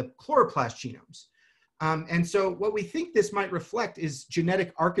the chloroplast genomes. And so what we think this might reflect is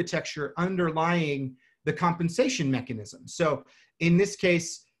genetic architecture underlying the compensation mechanism. So in this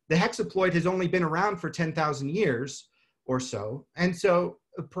case, the hexaploid has only been around for 10,000 years or so. And so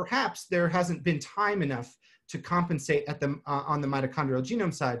perhaps there hasn't been time enough to compensate at the, on the mitochondrial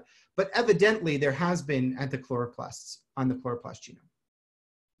genome side, but evidently there has been at the chloroplasts, on the chloroplast genome.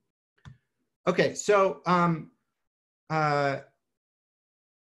 Okay, so I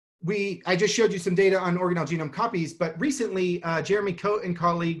just showed you some data on organelle genome copies, but recently Jeremy Coate and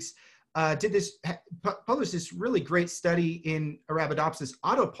colleagues published this really great study in Arabidopsis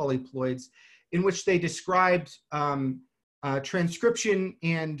autopolyploids, in which they described transcription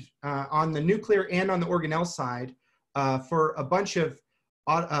and on the nuclear and on the organelle side for a bunch of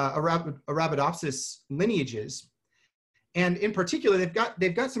Arabidopsis lineages. And in particular,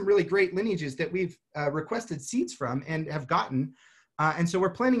 they've got some really great lineages that we've requested seeds from and have gotten. And so we're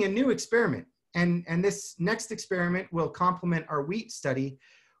planning a new experiment. And this next experiment will complement our wheat study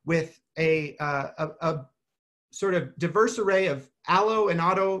with a sort of diverse array of allo and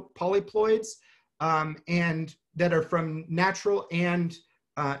auto polyploids and that are from natural and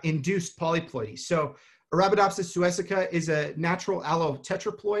induced polyploidy. So Arabidopsis suecica is a natural allo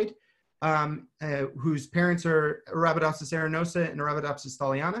tetraploid whose parents are Arabidopsis arenosa and Arabidopsis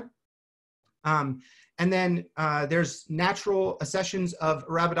thaliana. And then there's natural accessions of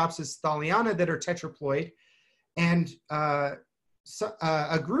Arabidopsis thaliana that are tetraploid. And a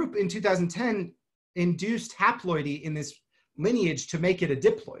group in 2010 induced haploidy in this lineage to make it a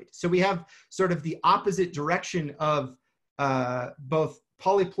diploid. So we have sort of the opposite direction of both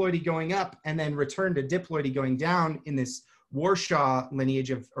polyploidy going up and then return to diploidy going down in this Warshaw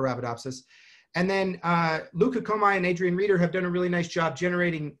lineage of Arabidopsis. And then Luca Comai and Adrian Reeder have done a really nice job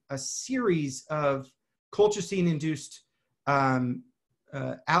generating a series of colchicine-induced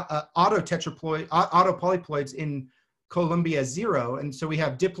autopolyploids in Columbia 0. And so we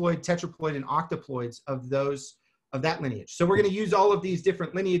have diploid, tetraploid, and octoploids of that lineage. So we're going to use all of these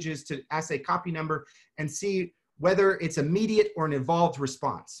different lineages to assay copy number and see whether it's immediate or an evolved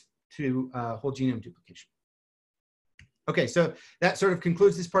response to whole genome duplication. Okay, so that sort of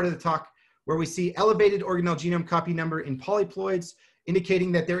concludes this part of the talk, where we see elevated organelle genome copy number in polyploids,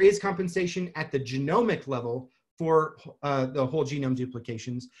 indicating that there is compensation at the genomic level for the whole genome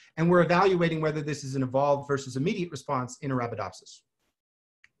duplications. And we're evaluating whether this is an evolved versus immediate response in Arabidopsis.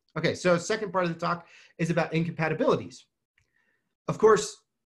 Okay, so second part of the talk is about incompatibilities. Of course,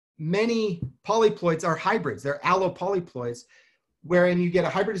 many polyploids are hybrids. They're allopolyploids, wherein you get a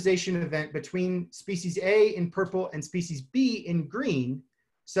hybridization event between species A in purple and species B in green,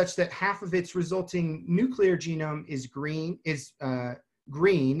 such that half of its resulting nuclear genome is green,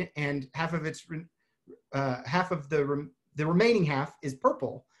 and half of its the remaining half is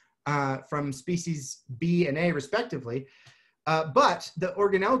purple from species B and A respectively. But the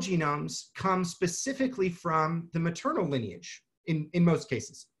organelle genomes come specifically from the maternal lineage in most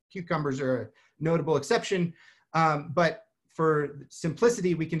cases. Cucumbers are a notable exception, but for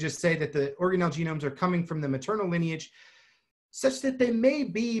simplicity, we can just say that the organelle genomes are coming from the maternal lineage, such that they may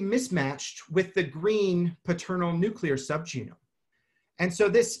be mismatched with the green paternal nuclear subgenome. And so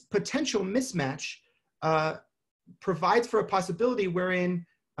this potential mismatch provides for a possibility wherein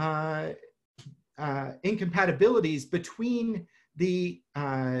incompatibilities between the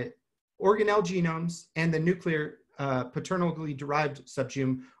organelle genomes and the nuclear paternally derived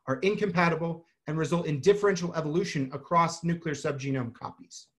subgenome are incompatible and result in differential evolution across nuclear subgenome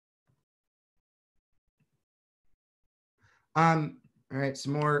copies. All right,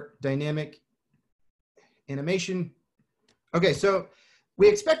 some more dynamic animation. Okay, so we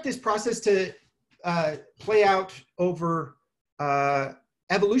expect this process to play out over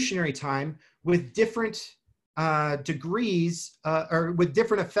evolutionary time with different degrees or with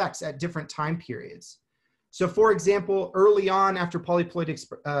different effects at different time periods. So for example, early on after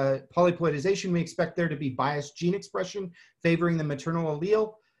polyploidization, we expect there to be biased gene expression favoring the maternal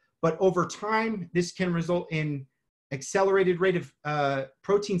allele, but over time, this can result in accelerated rate of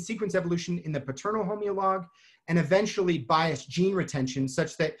protein sequence evolution in the paternal homolog, and eventually biased gene retention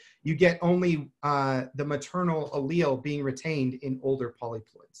such that you get only the maternal allele being retained in older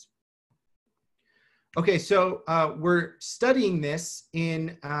polyploids. Okay, so we're studying this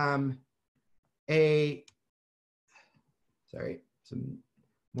in some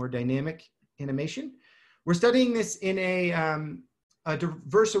more dynamic animation. We're studying this in a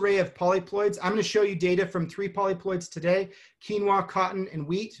diverse array of polyploids. I'm going to show you data from 3 polyploids today: quinoa, cotton, and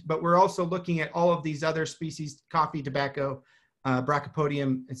wheat, but we're also looking at all of these other species: coffee, tobacco,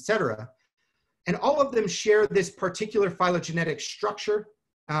 brachypodium, etc. And all of them share this particular phylogenetic structure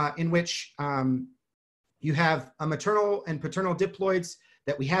in which you have a maternal and paternal diploids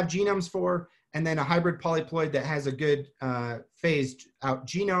that we have genomes for, and then a hybrid polyploid that has a good phased out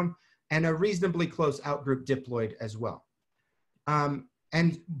genome and a reasonably close outgroup diploid as well.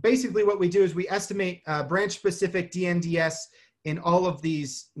 And basically what we do is we estimate branch-specific DNDS in all of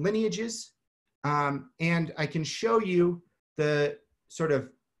these lineages. And I can show you the sort of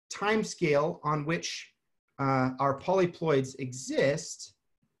time scale on which our polyploids exist.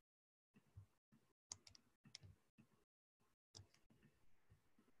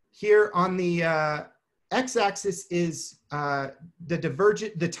 Here on the x-axis is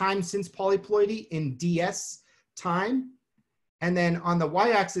the time since polyploidy in DS time. And then on the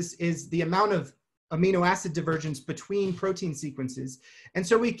y-axis is the amount of amino acid divergence between protein sequences. And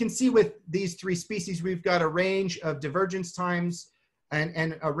so we can see with these 3 species, we've got a range of divergence times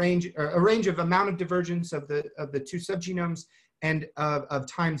and a range of amount of divergence of the 2 subgenomes and of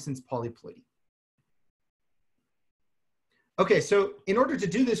time since polyploidy. Okay, so in order to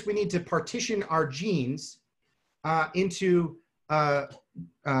do this, we need to partition our genes into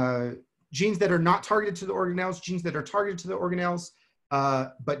genes that are not targeted to the organelles, genes that are targeted to the organelles,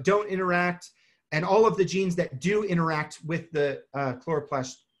 but don't interact, and all of the genes that do interact with the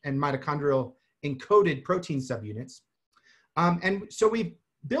chloroplast and mitochondrial encoded protein subunits. And so we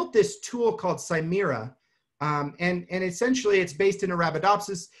built this tool called Chimera, and essentially it's based in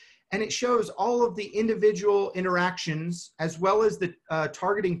Arabidopsis, and it shows all of the individual interactions as well as the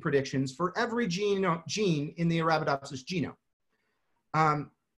targeting predictions for every gene in the Arabidopsis genome.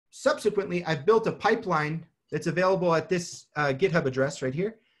 Subsequently, I've built a pipeline that's available at this GitHub address right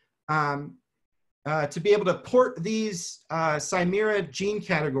here to be able to port these Chimera gene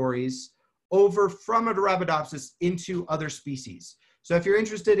categories over from Arabidopsis into other species. So if you're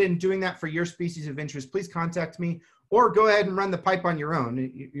interested in doing that for your species of interest, please contact me, or go ahead and run the pipe on your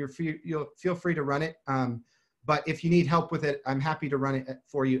own. You'll feel free to run it. But if you need help with it, I'm happy to run it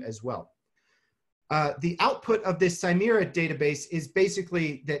for you as well. The output of this Chimera database is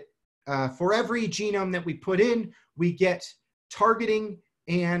basically that for every genome that we put in, we get targeting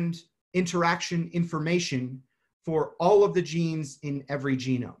and interaction information for all of the genes in every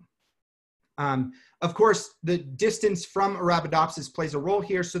genome. Of course, the distance from Arabidopsis plays a role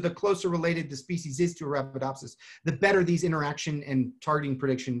here. So the closer related the species is to Arabidopsis, the better these interaction and targeting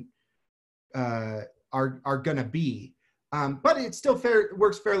prediction are going to be. But it still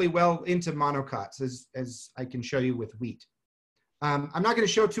works fairly well into monocots, as I can show you with wheat. I'm not going to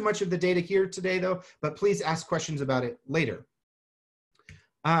show too much of the data here today, though, but please ask questions about it later.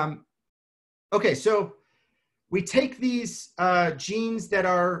 Okay, so we take these genes that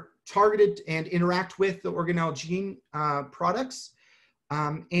are targeted and interact with the organelle gene products,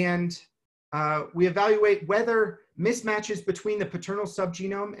 and we evaluate whether mismatches between the paternal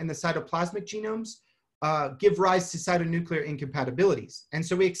subgenome and the cytoplasmic genomes give rise to cytonuclear incompatibilities. And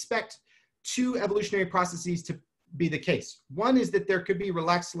so we expect 2 evolutionary processes to be the case. One is that there could be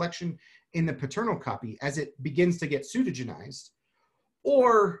relaxed selection in the paternal copy as it begins to get pseudogenized,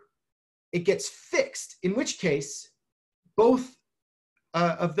 or it gets fixed, in which case both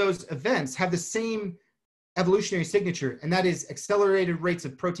of those events have the same evolutionary signature, and that is accelerated rates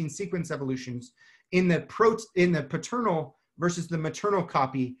of protein sequence evolutions in the paternal versus the maternal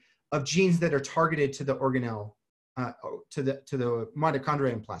copy of genes that are targeted to the organelle, to the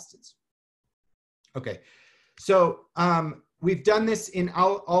mitochondria and plastids. Okay, so we've done this in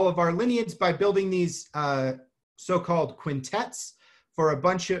all of our lineages by building these so-called quintets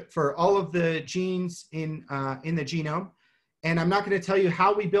for all of the genes in the genome. And I'm not going to tell you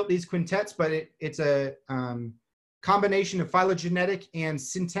how we built these quintets, but it's a combination of phylogenetic and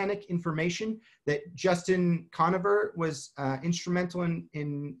syntenic information that Justin Conover was instrumental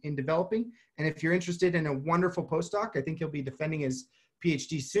in developing. And if you're interested in a wonderful postdoc, I think he'll be defending his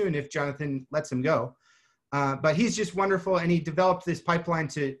PhD soon if Jonathan lets him go. But he's just wonderful, and he developed this pipeline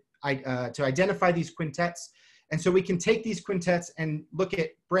to identify these quintets. And so we can take these quintets and look at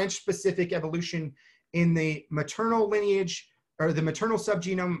branch-specific evolution in the maternal lineage, or the maternal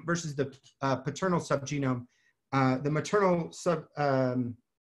subgenome versus the paternal subgenome. The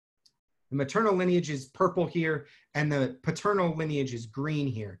maternal lineage is purple here, and the paternal lineage is green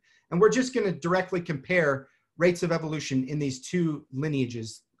here. And we're just going to directly compare rates of evolution in these two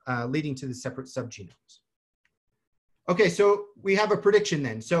lineages leading to the separate subgenomes. Okay, so we have a prediction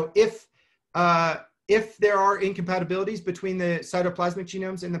then. So if there are incompatibilities between the cytoplasmic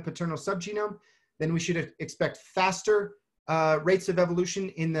genomes and the paternal subgenome, then we should expect faster rates of evolution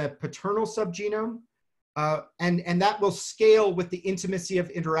in the paternal subgenome. And that will scale with the intimacy of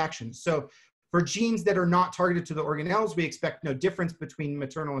interactions. So for genes that are not targeted to the organelles, we expect no difference between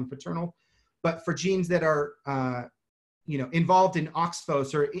maternal and paternal. But for genes that are involved in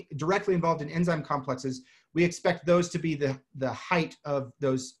OXPHOS or directly involved in enzyme complexes, we expect those to be the height of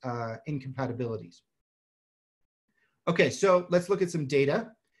those incompatibilities. Okay, so let's look at some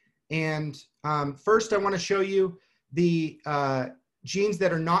data. And first I want to show you the genes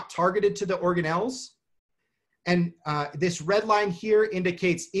that are not targeted to the organelles. And this red line here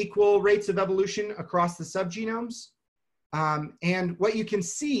indicates equal rates of evolution across the subgenomes. And what you can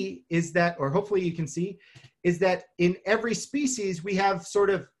see is that, or hopefully you can see, is that in every species we have sort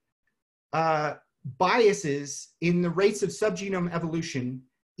of biases in the rates of subgenome evolution,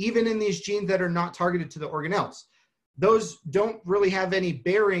 even in these genes that are not targeted to the organelles. Those don't really have any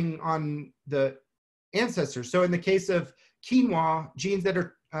bearing on the ancestors. So in the case of quinoa, genes that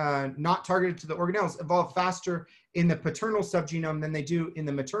are not targeted to the organelles evolve faster in the paternal subgenome than they do in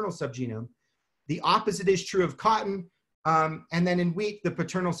the maternal subgenome. The opposite is true of cotton. And then in wheat, the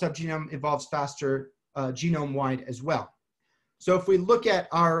paternal subgenome evolves faster genome-wide as well. So if we look at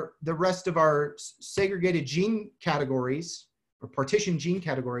the rest of our segregated gene categories, or partition gene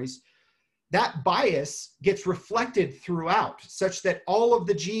categories, that bias gets reflected throughout, such that all of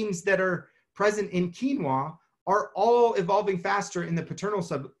the genes that are present in quinoa are all evolving faster in the paternal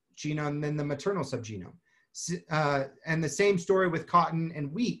subgenome than the maternal subgenome. And the same story with cotton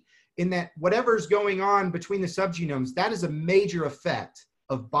and wheat, in that whatever's going on between the subgenomes, that is a major effect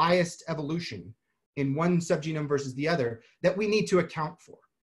of biased evolution in one subgenome versus the other that we need to account for.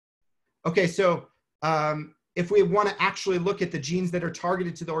 Okay, so if we want to actually look at the genes that are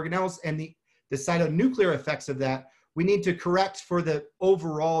targeted to the organelles and the cytonuclear effects of that, we need to correct for the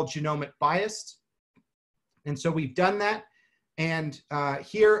overall genomic bias. And so we've done that. And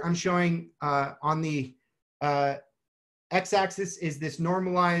here I'm showing on the x-axis is this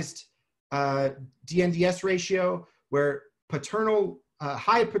normalized DNDS ratio, where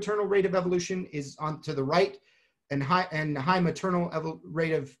high paternal rate of evolution is on to the right, and high maternal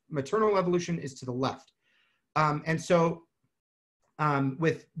rate of maternal evolution is to the left. And so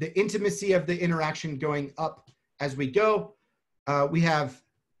with the intimacy of the interaction going up as we go, we have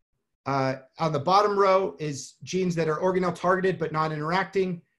on the bottom row is genes that are organelle targeted but not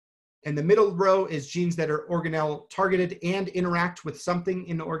interacting. And the middle row is genes that are organelle targeted and interact with something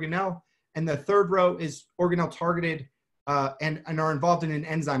in the organelle. And the third row is organelle targeted and are involved in an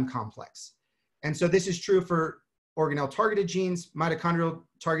enzyme complex. And so this is true for organelle targeted genes, mitochondrial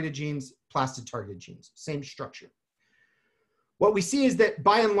targeted genes, plastid targeted genes, same structure. What we see is that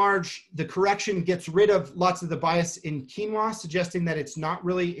by and large, the correction gets rid of lots of the bias in quinoa, suggesting that it's not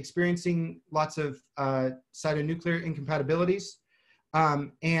really experiencing lots of cytonuclear incompatibilities.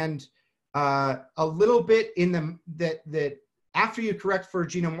 And a little bit in that after you correct for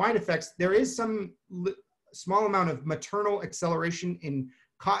genome-wide effects, there is some small amount of maternal acceleration in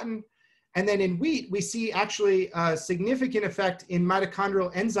cotton. And then in wheat, we see actually a significant effect in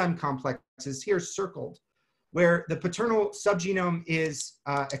mitochondrial enzyme complexes, here circled, where the paternal subgenome is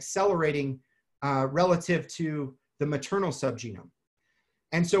accelerating relative to the maternal subgenome.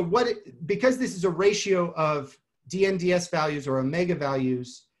 And so because this is a ratio of DNDS values or omega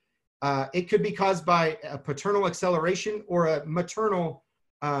values, it could be caused by a paternal acceleration or a maternal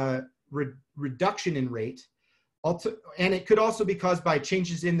reduction in rate. And it could also be caused by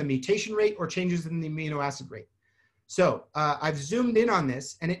changes in the mutation rate or changes in the amino acid rate. So I've zoomed in on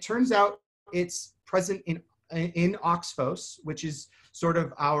this, and it turns out it's present in OXPHOS, which is sort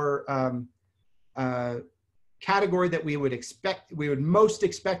of our category that we would most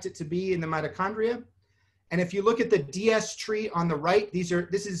expect it to be in the mitochondria. And if you look at the DS tree on the right, this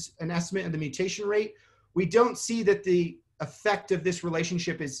is an estimate of the mutation rate. We don't see that the effect of this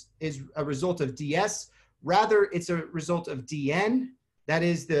relationship is a result of DS. Rather, it's a result of DN. That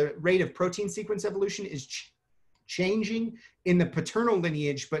is, the rate of protein sequence evolution is changing in the paternal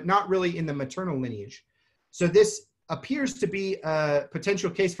lineage, but not really in the maternal lineage. So this appears to be a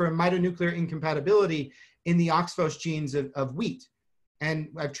potential case for a mitonuclear incompatibility in the OXPHOS genes of wheat. And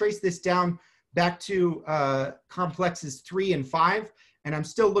I've traced this down back to complexes 3 and 5, and I'm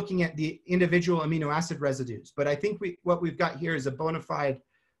still looking at the individual amino acid residues. But I think what we've got here is a bona fide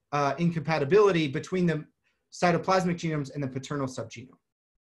incompatibility between the cytoplasmic genomes and the paternal subgenome.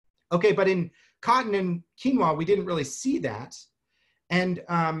 Okay, but in cotton and quinoa, we didn't really see that. And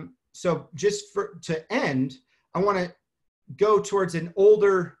so just to end, I want to go towards an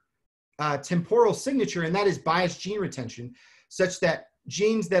older temporal signature, and that is biased gene retention, such that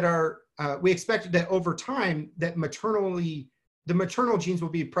genes that are, we expect that over time, that the maternal genes will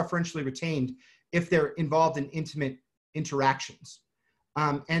be preferentially retained if they're involved in intimate interactions.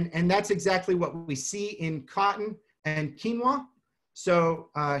 And that's exactly what we see in cotton and quinoa. So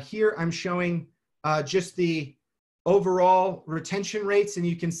here I'm showing just the overall retention rates, and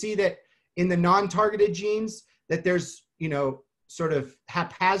you can see that in the non-targeted genes that there's, you know, sort of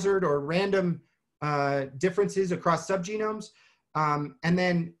haphazard or random differences across subgenomes. And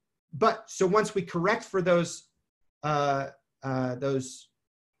then, so once we correct for those overall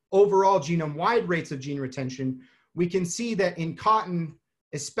genome-wide rates of gene retention, we can see that in cotton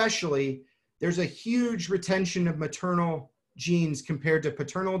especially, there's a huge retention of maternal genes compared to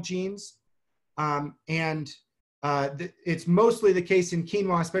paternal genes. It's mostly the case in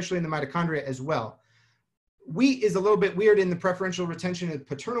quinoa, especially in the mitochondria as well. Wheat is a little bit weird in the preferential retention of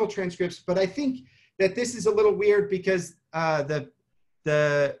paternal transcripts, but I think that this is a little weird because the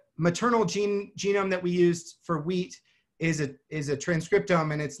maternal genome that we used for wheat is a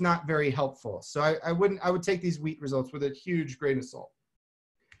transcriptome, and it's not very helpful. So I would take these wheat results with a huge grain of salt.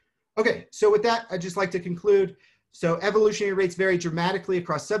 Okay, so with that, I'd just like to conclude. So evolutionary rates vary dramatically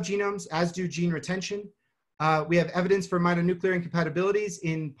across subgenomes, as do gene retention. We have evidence for mitonuclear incompatibilities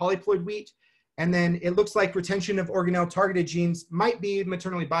in polyploid wheat, and then it looks like retention of organelle-targeted genes might be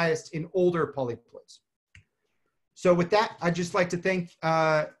maternally biased in older polyploids. So with that, I'd just like to thank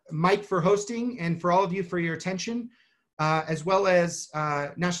Mike for hosting and for all of you for your attention, as well as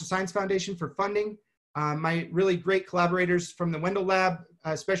National Science Foundation for funding. My really great collaborators from the Wendell Lab,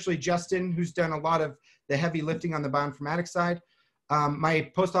 especially Justin, who's done a lot of the heavy lifting on the bioinformatics side.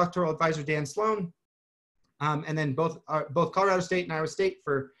 My postdoctoral advisor, Dan Sloan, and then both Colorado State and Iowa State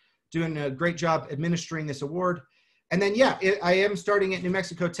for doing a great job administering this award. And then, yeah, I am starting at New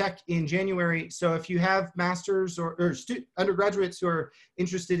Mexico Tech in January. So if you have masters or undergraduates who are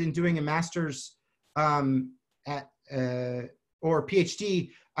interested in doing a master's or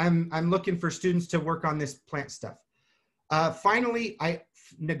PhD, I'm looking for students to work on this plant stuff. Finally, I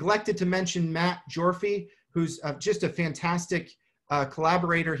neglected to mention Matt Jorfy, who's just a fantastic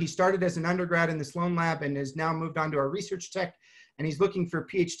collaborator. He started as an undergrad in the Sloan Lab and has now moved on to our research tech, and he's looking for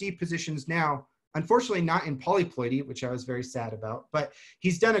PhD positions now. Unfortunately, not in polyploidy, which I was very sad about, but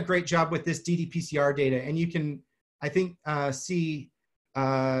he's done a great job with this ddPCR data, and you can, I think, see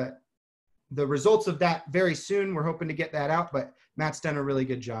the results of that very soon. We're hoping to get that out, but Matt's done a really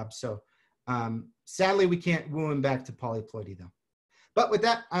good job. So sadly, we can't woo him back to polyploidy though. But with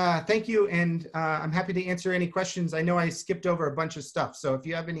that, thank you, and I'm happy to answer any questions. I know I skipped over a bunch of stuff, so if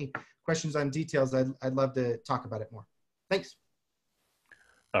you have any questions on details, I'd love to talk about it more. Thanks.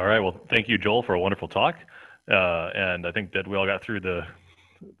 All right, well, thank you, Joel, for a wonderful talk. And I think that we all got through the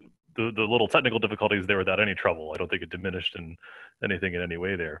little technical difficulties there without any trouble. I don't think it diminished in anything in any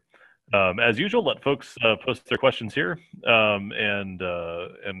way there. As usual, let folks post their questions here, and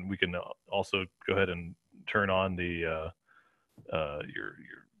we can also go ahead and turn on the your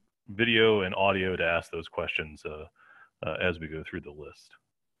video and audio to ask those questions as we go through the list.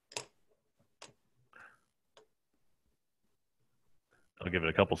 I'll give it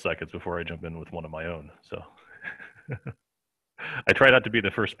a couple seconds before I jump in with one of my own. So I try not to be the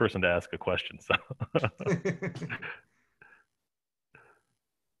first person to ask a question. So.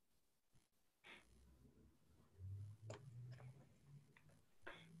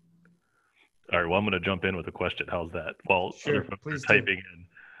 All right, well, I'm going to jump in with a question. How's that? Well, sure, please typing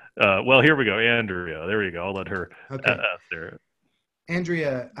in. Well, here we go. Andrea, there you go. I'll let her ask there.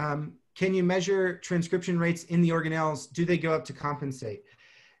 Andrea, can you measure transcription rates in the organelles? Do they go up to compensate?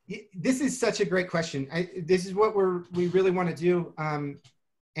 This is such a great question. This is what we really want to do,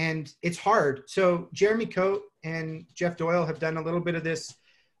 and it's hard. So Jeremy Coate and Jeff Doyle have done a little bit of this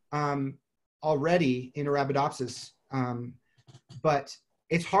already in Arabidopsis, but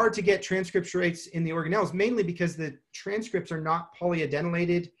it's hard to get transcription rates in the organelles, mainly because the transcripts are not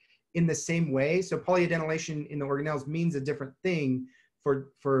polyadenylated in the same way. So polyadenylation in the organelles means a different thing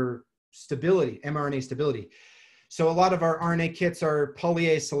for stability, mRNA stability. So a lot of our RNA kits are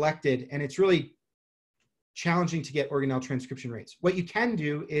polyA selected, and it's really challenging to get organelle transcription rates. What you can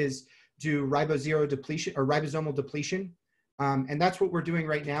do is do ribosomal depletion. And that's what we're doing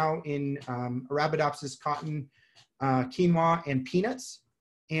right now in Arabidopsis, cotton, quinoa, and peanuts.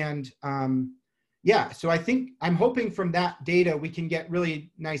 And yeah, so I'm hoping from that data, we can get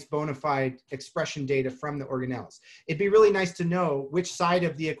really nice bona fide expression data from the organelles. It'd be really nice to know which side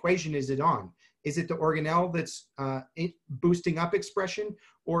of the equation is it on. Is it the organelle that's boosting up expression,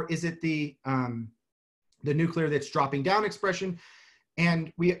 or is it the nuclear that's dropping down expression?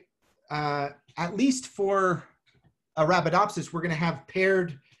 And we, at least for Arabidopsis, we're gonna have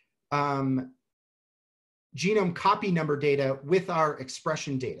paired genome copy number data with our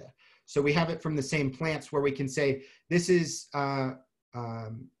expression data. So we have it from the same plants where we can say, this is the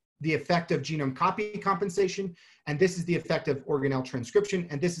effect of genome copy compensation, and this is the effect of organelle transcription,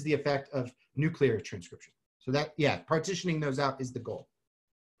 and this is the effect of nuclear transcription. So that, yeah, partitioning those out is the goal.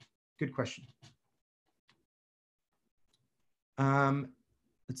 Good question.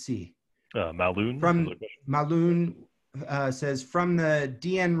 Let's see. Maloon? From Maloon says, from the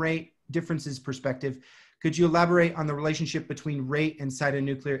DN rate differences perspective, could you elaborate on the relationship between rate and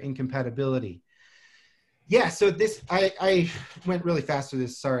cytonuclear incompatibility? Yeah, so this, I went really fast through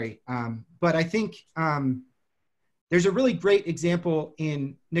this, sorry. But I think there's a really great example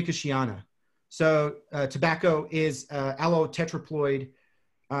in Nicotiana. So tobacco is allotetraploid,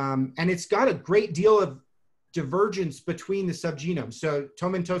 and it's got a great deal of divergence between the subgenomes. So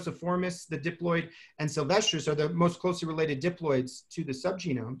tomentosiformis, the diploid, and sylvestris are the most closely related diploids to the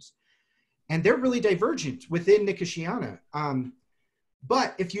subgenomes. And they're really divergent within Nicotiana.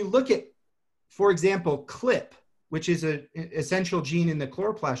 But if you look at, for example, CLIP, which is an essential gene in the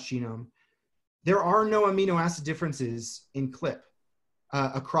chloroplast genome, there are no amino acid differences in CLIP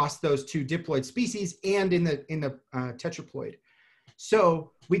across those two diploid species and in the tetraploid.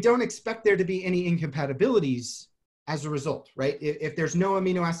 So we don't expect there to be any incompatibilities as a result, right? If there's no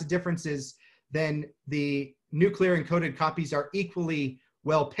amino acid differences, then the nuclear encoded copies are equally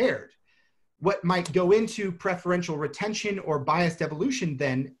well paired. What might go into preferential retention or biased evolution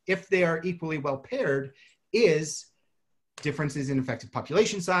then, if they are equally well paired, is differences in effective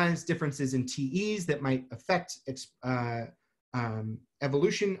population size, differences in TEs that might affect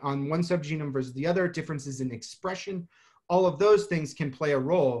evolution on one subgenome versus the other, differences in expression. All of those things can play a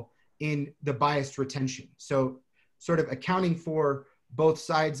role in the biased retention. So sort of accounting for both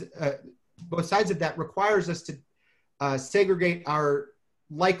sides of that requires us to segregate our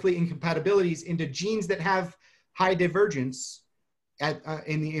likely incompatibilities into genes that have high divergence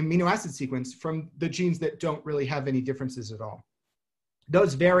in the amino acid sequence from the genes that don't really have any differences at all.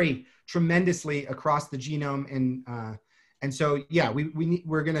 Those vary tremendously across the genome, and so yeah,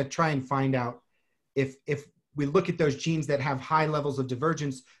 we're going to try and find out if we look at those genes that have high levels of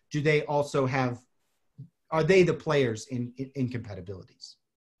divergence, do they also have, are they the players in incompatibilities?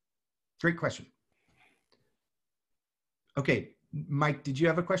 Great question. Okay. Mike, did you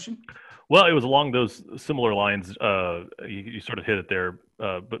have a question? Well, it was along those similar lines. You sort of hit it there,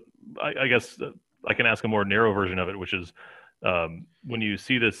 but I guess I can ask a more narrow version of it, which is when you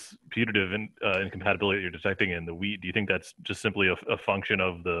see this putative incompatibility that you're detecting in the wheat, do you think that's just simply a function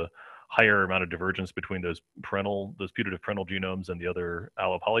of the higher amount of divergence between those putative parental genomes and the other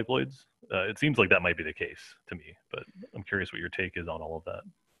allopolyploids? It seems like that might be the case to me, but I'm curious what your take is on all of that.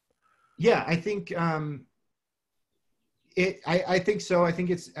 Yeah, I think I think so. I think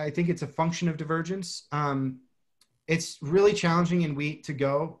it's a function of divergence. It's really challenging in wheat to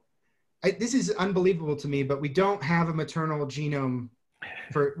go. This is unbelievable to me, but we don't have a maternal genome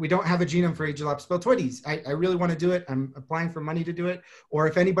we don't have a genome for Agelopsis peltoides. I really want to do it. I'm applying for money to do it. Or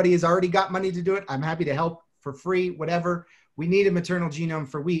if anybody has already got money to do it, I'm happy to help for free, whatever. We need a maternal genome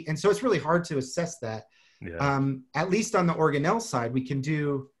for wheat. And so it's really hard to assess that. Yeah. At least on the organelle side, we can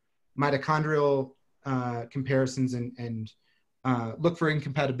do mitochondrial comparisons and look for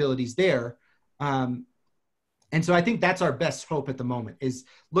incompatibilities there. And so I think that's our best hope at the moment, is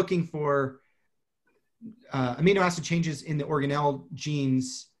looking for amino acid changes in the organelle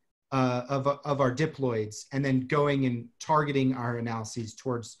genes of our diploids, and then going and targeting our analyses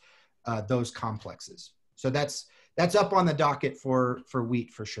towards those complexes. So that's up on the docket for wheat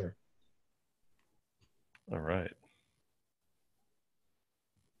for sure. All right.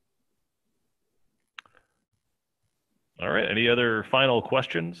 All right. Any other final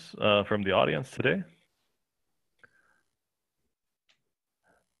questions from the audience today?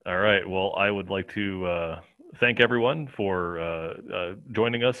 All right. Well, I would like to thank everyone for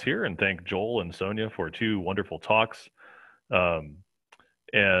joining us here, and thank Joel and Sonia for 2 wonderful talks. And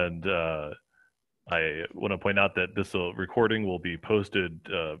I want to point out that this recording will be posted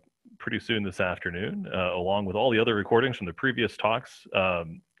pretty soon this afternoon, along with all the other recordings from the previous talks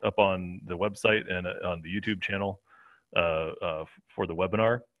up on the website and on the YouTube channel. for the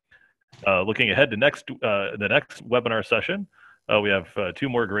webinar. Looking ahead to the next webinar session, we have 2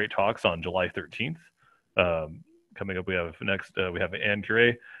 more great talks on July 13th. Coming up, we have Anne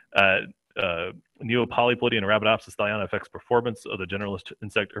Curie at Neopolyploidy and Arabidopsis thaliana affects performance of the generalist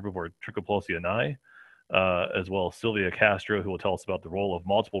insect herbivore Trichoplosia ani, as well as Sylvia Castro, who will tell us about the role of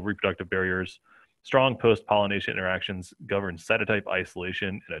multiple reproductive barriers, strong post-pollination interactions govern cytotype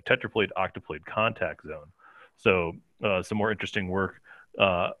isolation in a tetraploid octoploid contact zone. So some more interesting work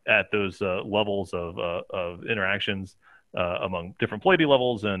at those levels of interactions among different ploidy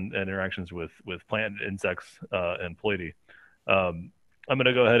levels and interactions with plant insects and ploidy. I'm going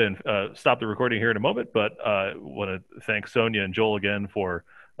to go ahead and stop the recording here in a moment, but I want to thank Sònia and Joel again for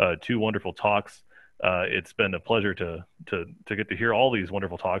 2 wonderful talks. It's been a pleasure to get to hear all these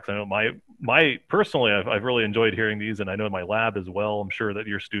wonderful talks. I know personally, I've really enjoyed hearing these, and I know in my lab as well. I'm sure that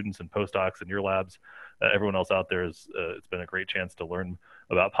your students and postdocs in your labs, everyone else out there, it's been a great chance to learn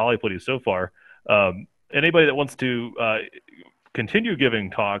about polyploidy so far. Anybody that wants to continue giving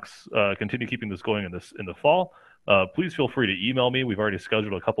talks, continue keeping this going in the fall, please feel free to email me. We've already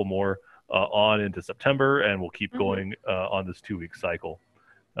scheduled a couple more on into September, and we'll keep going on this 2-week cycle.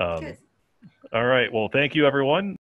 All right. Well, thank you, everyone.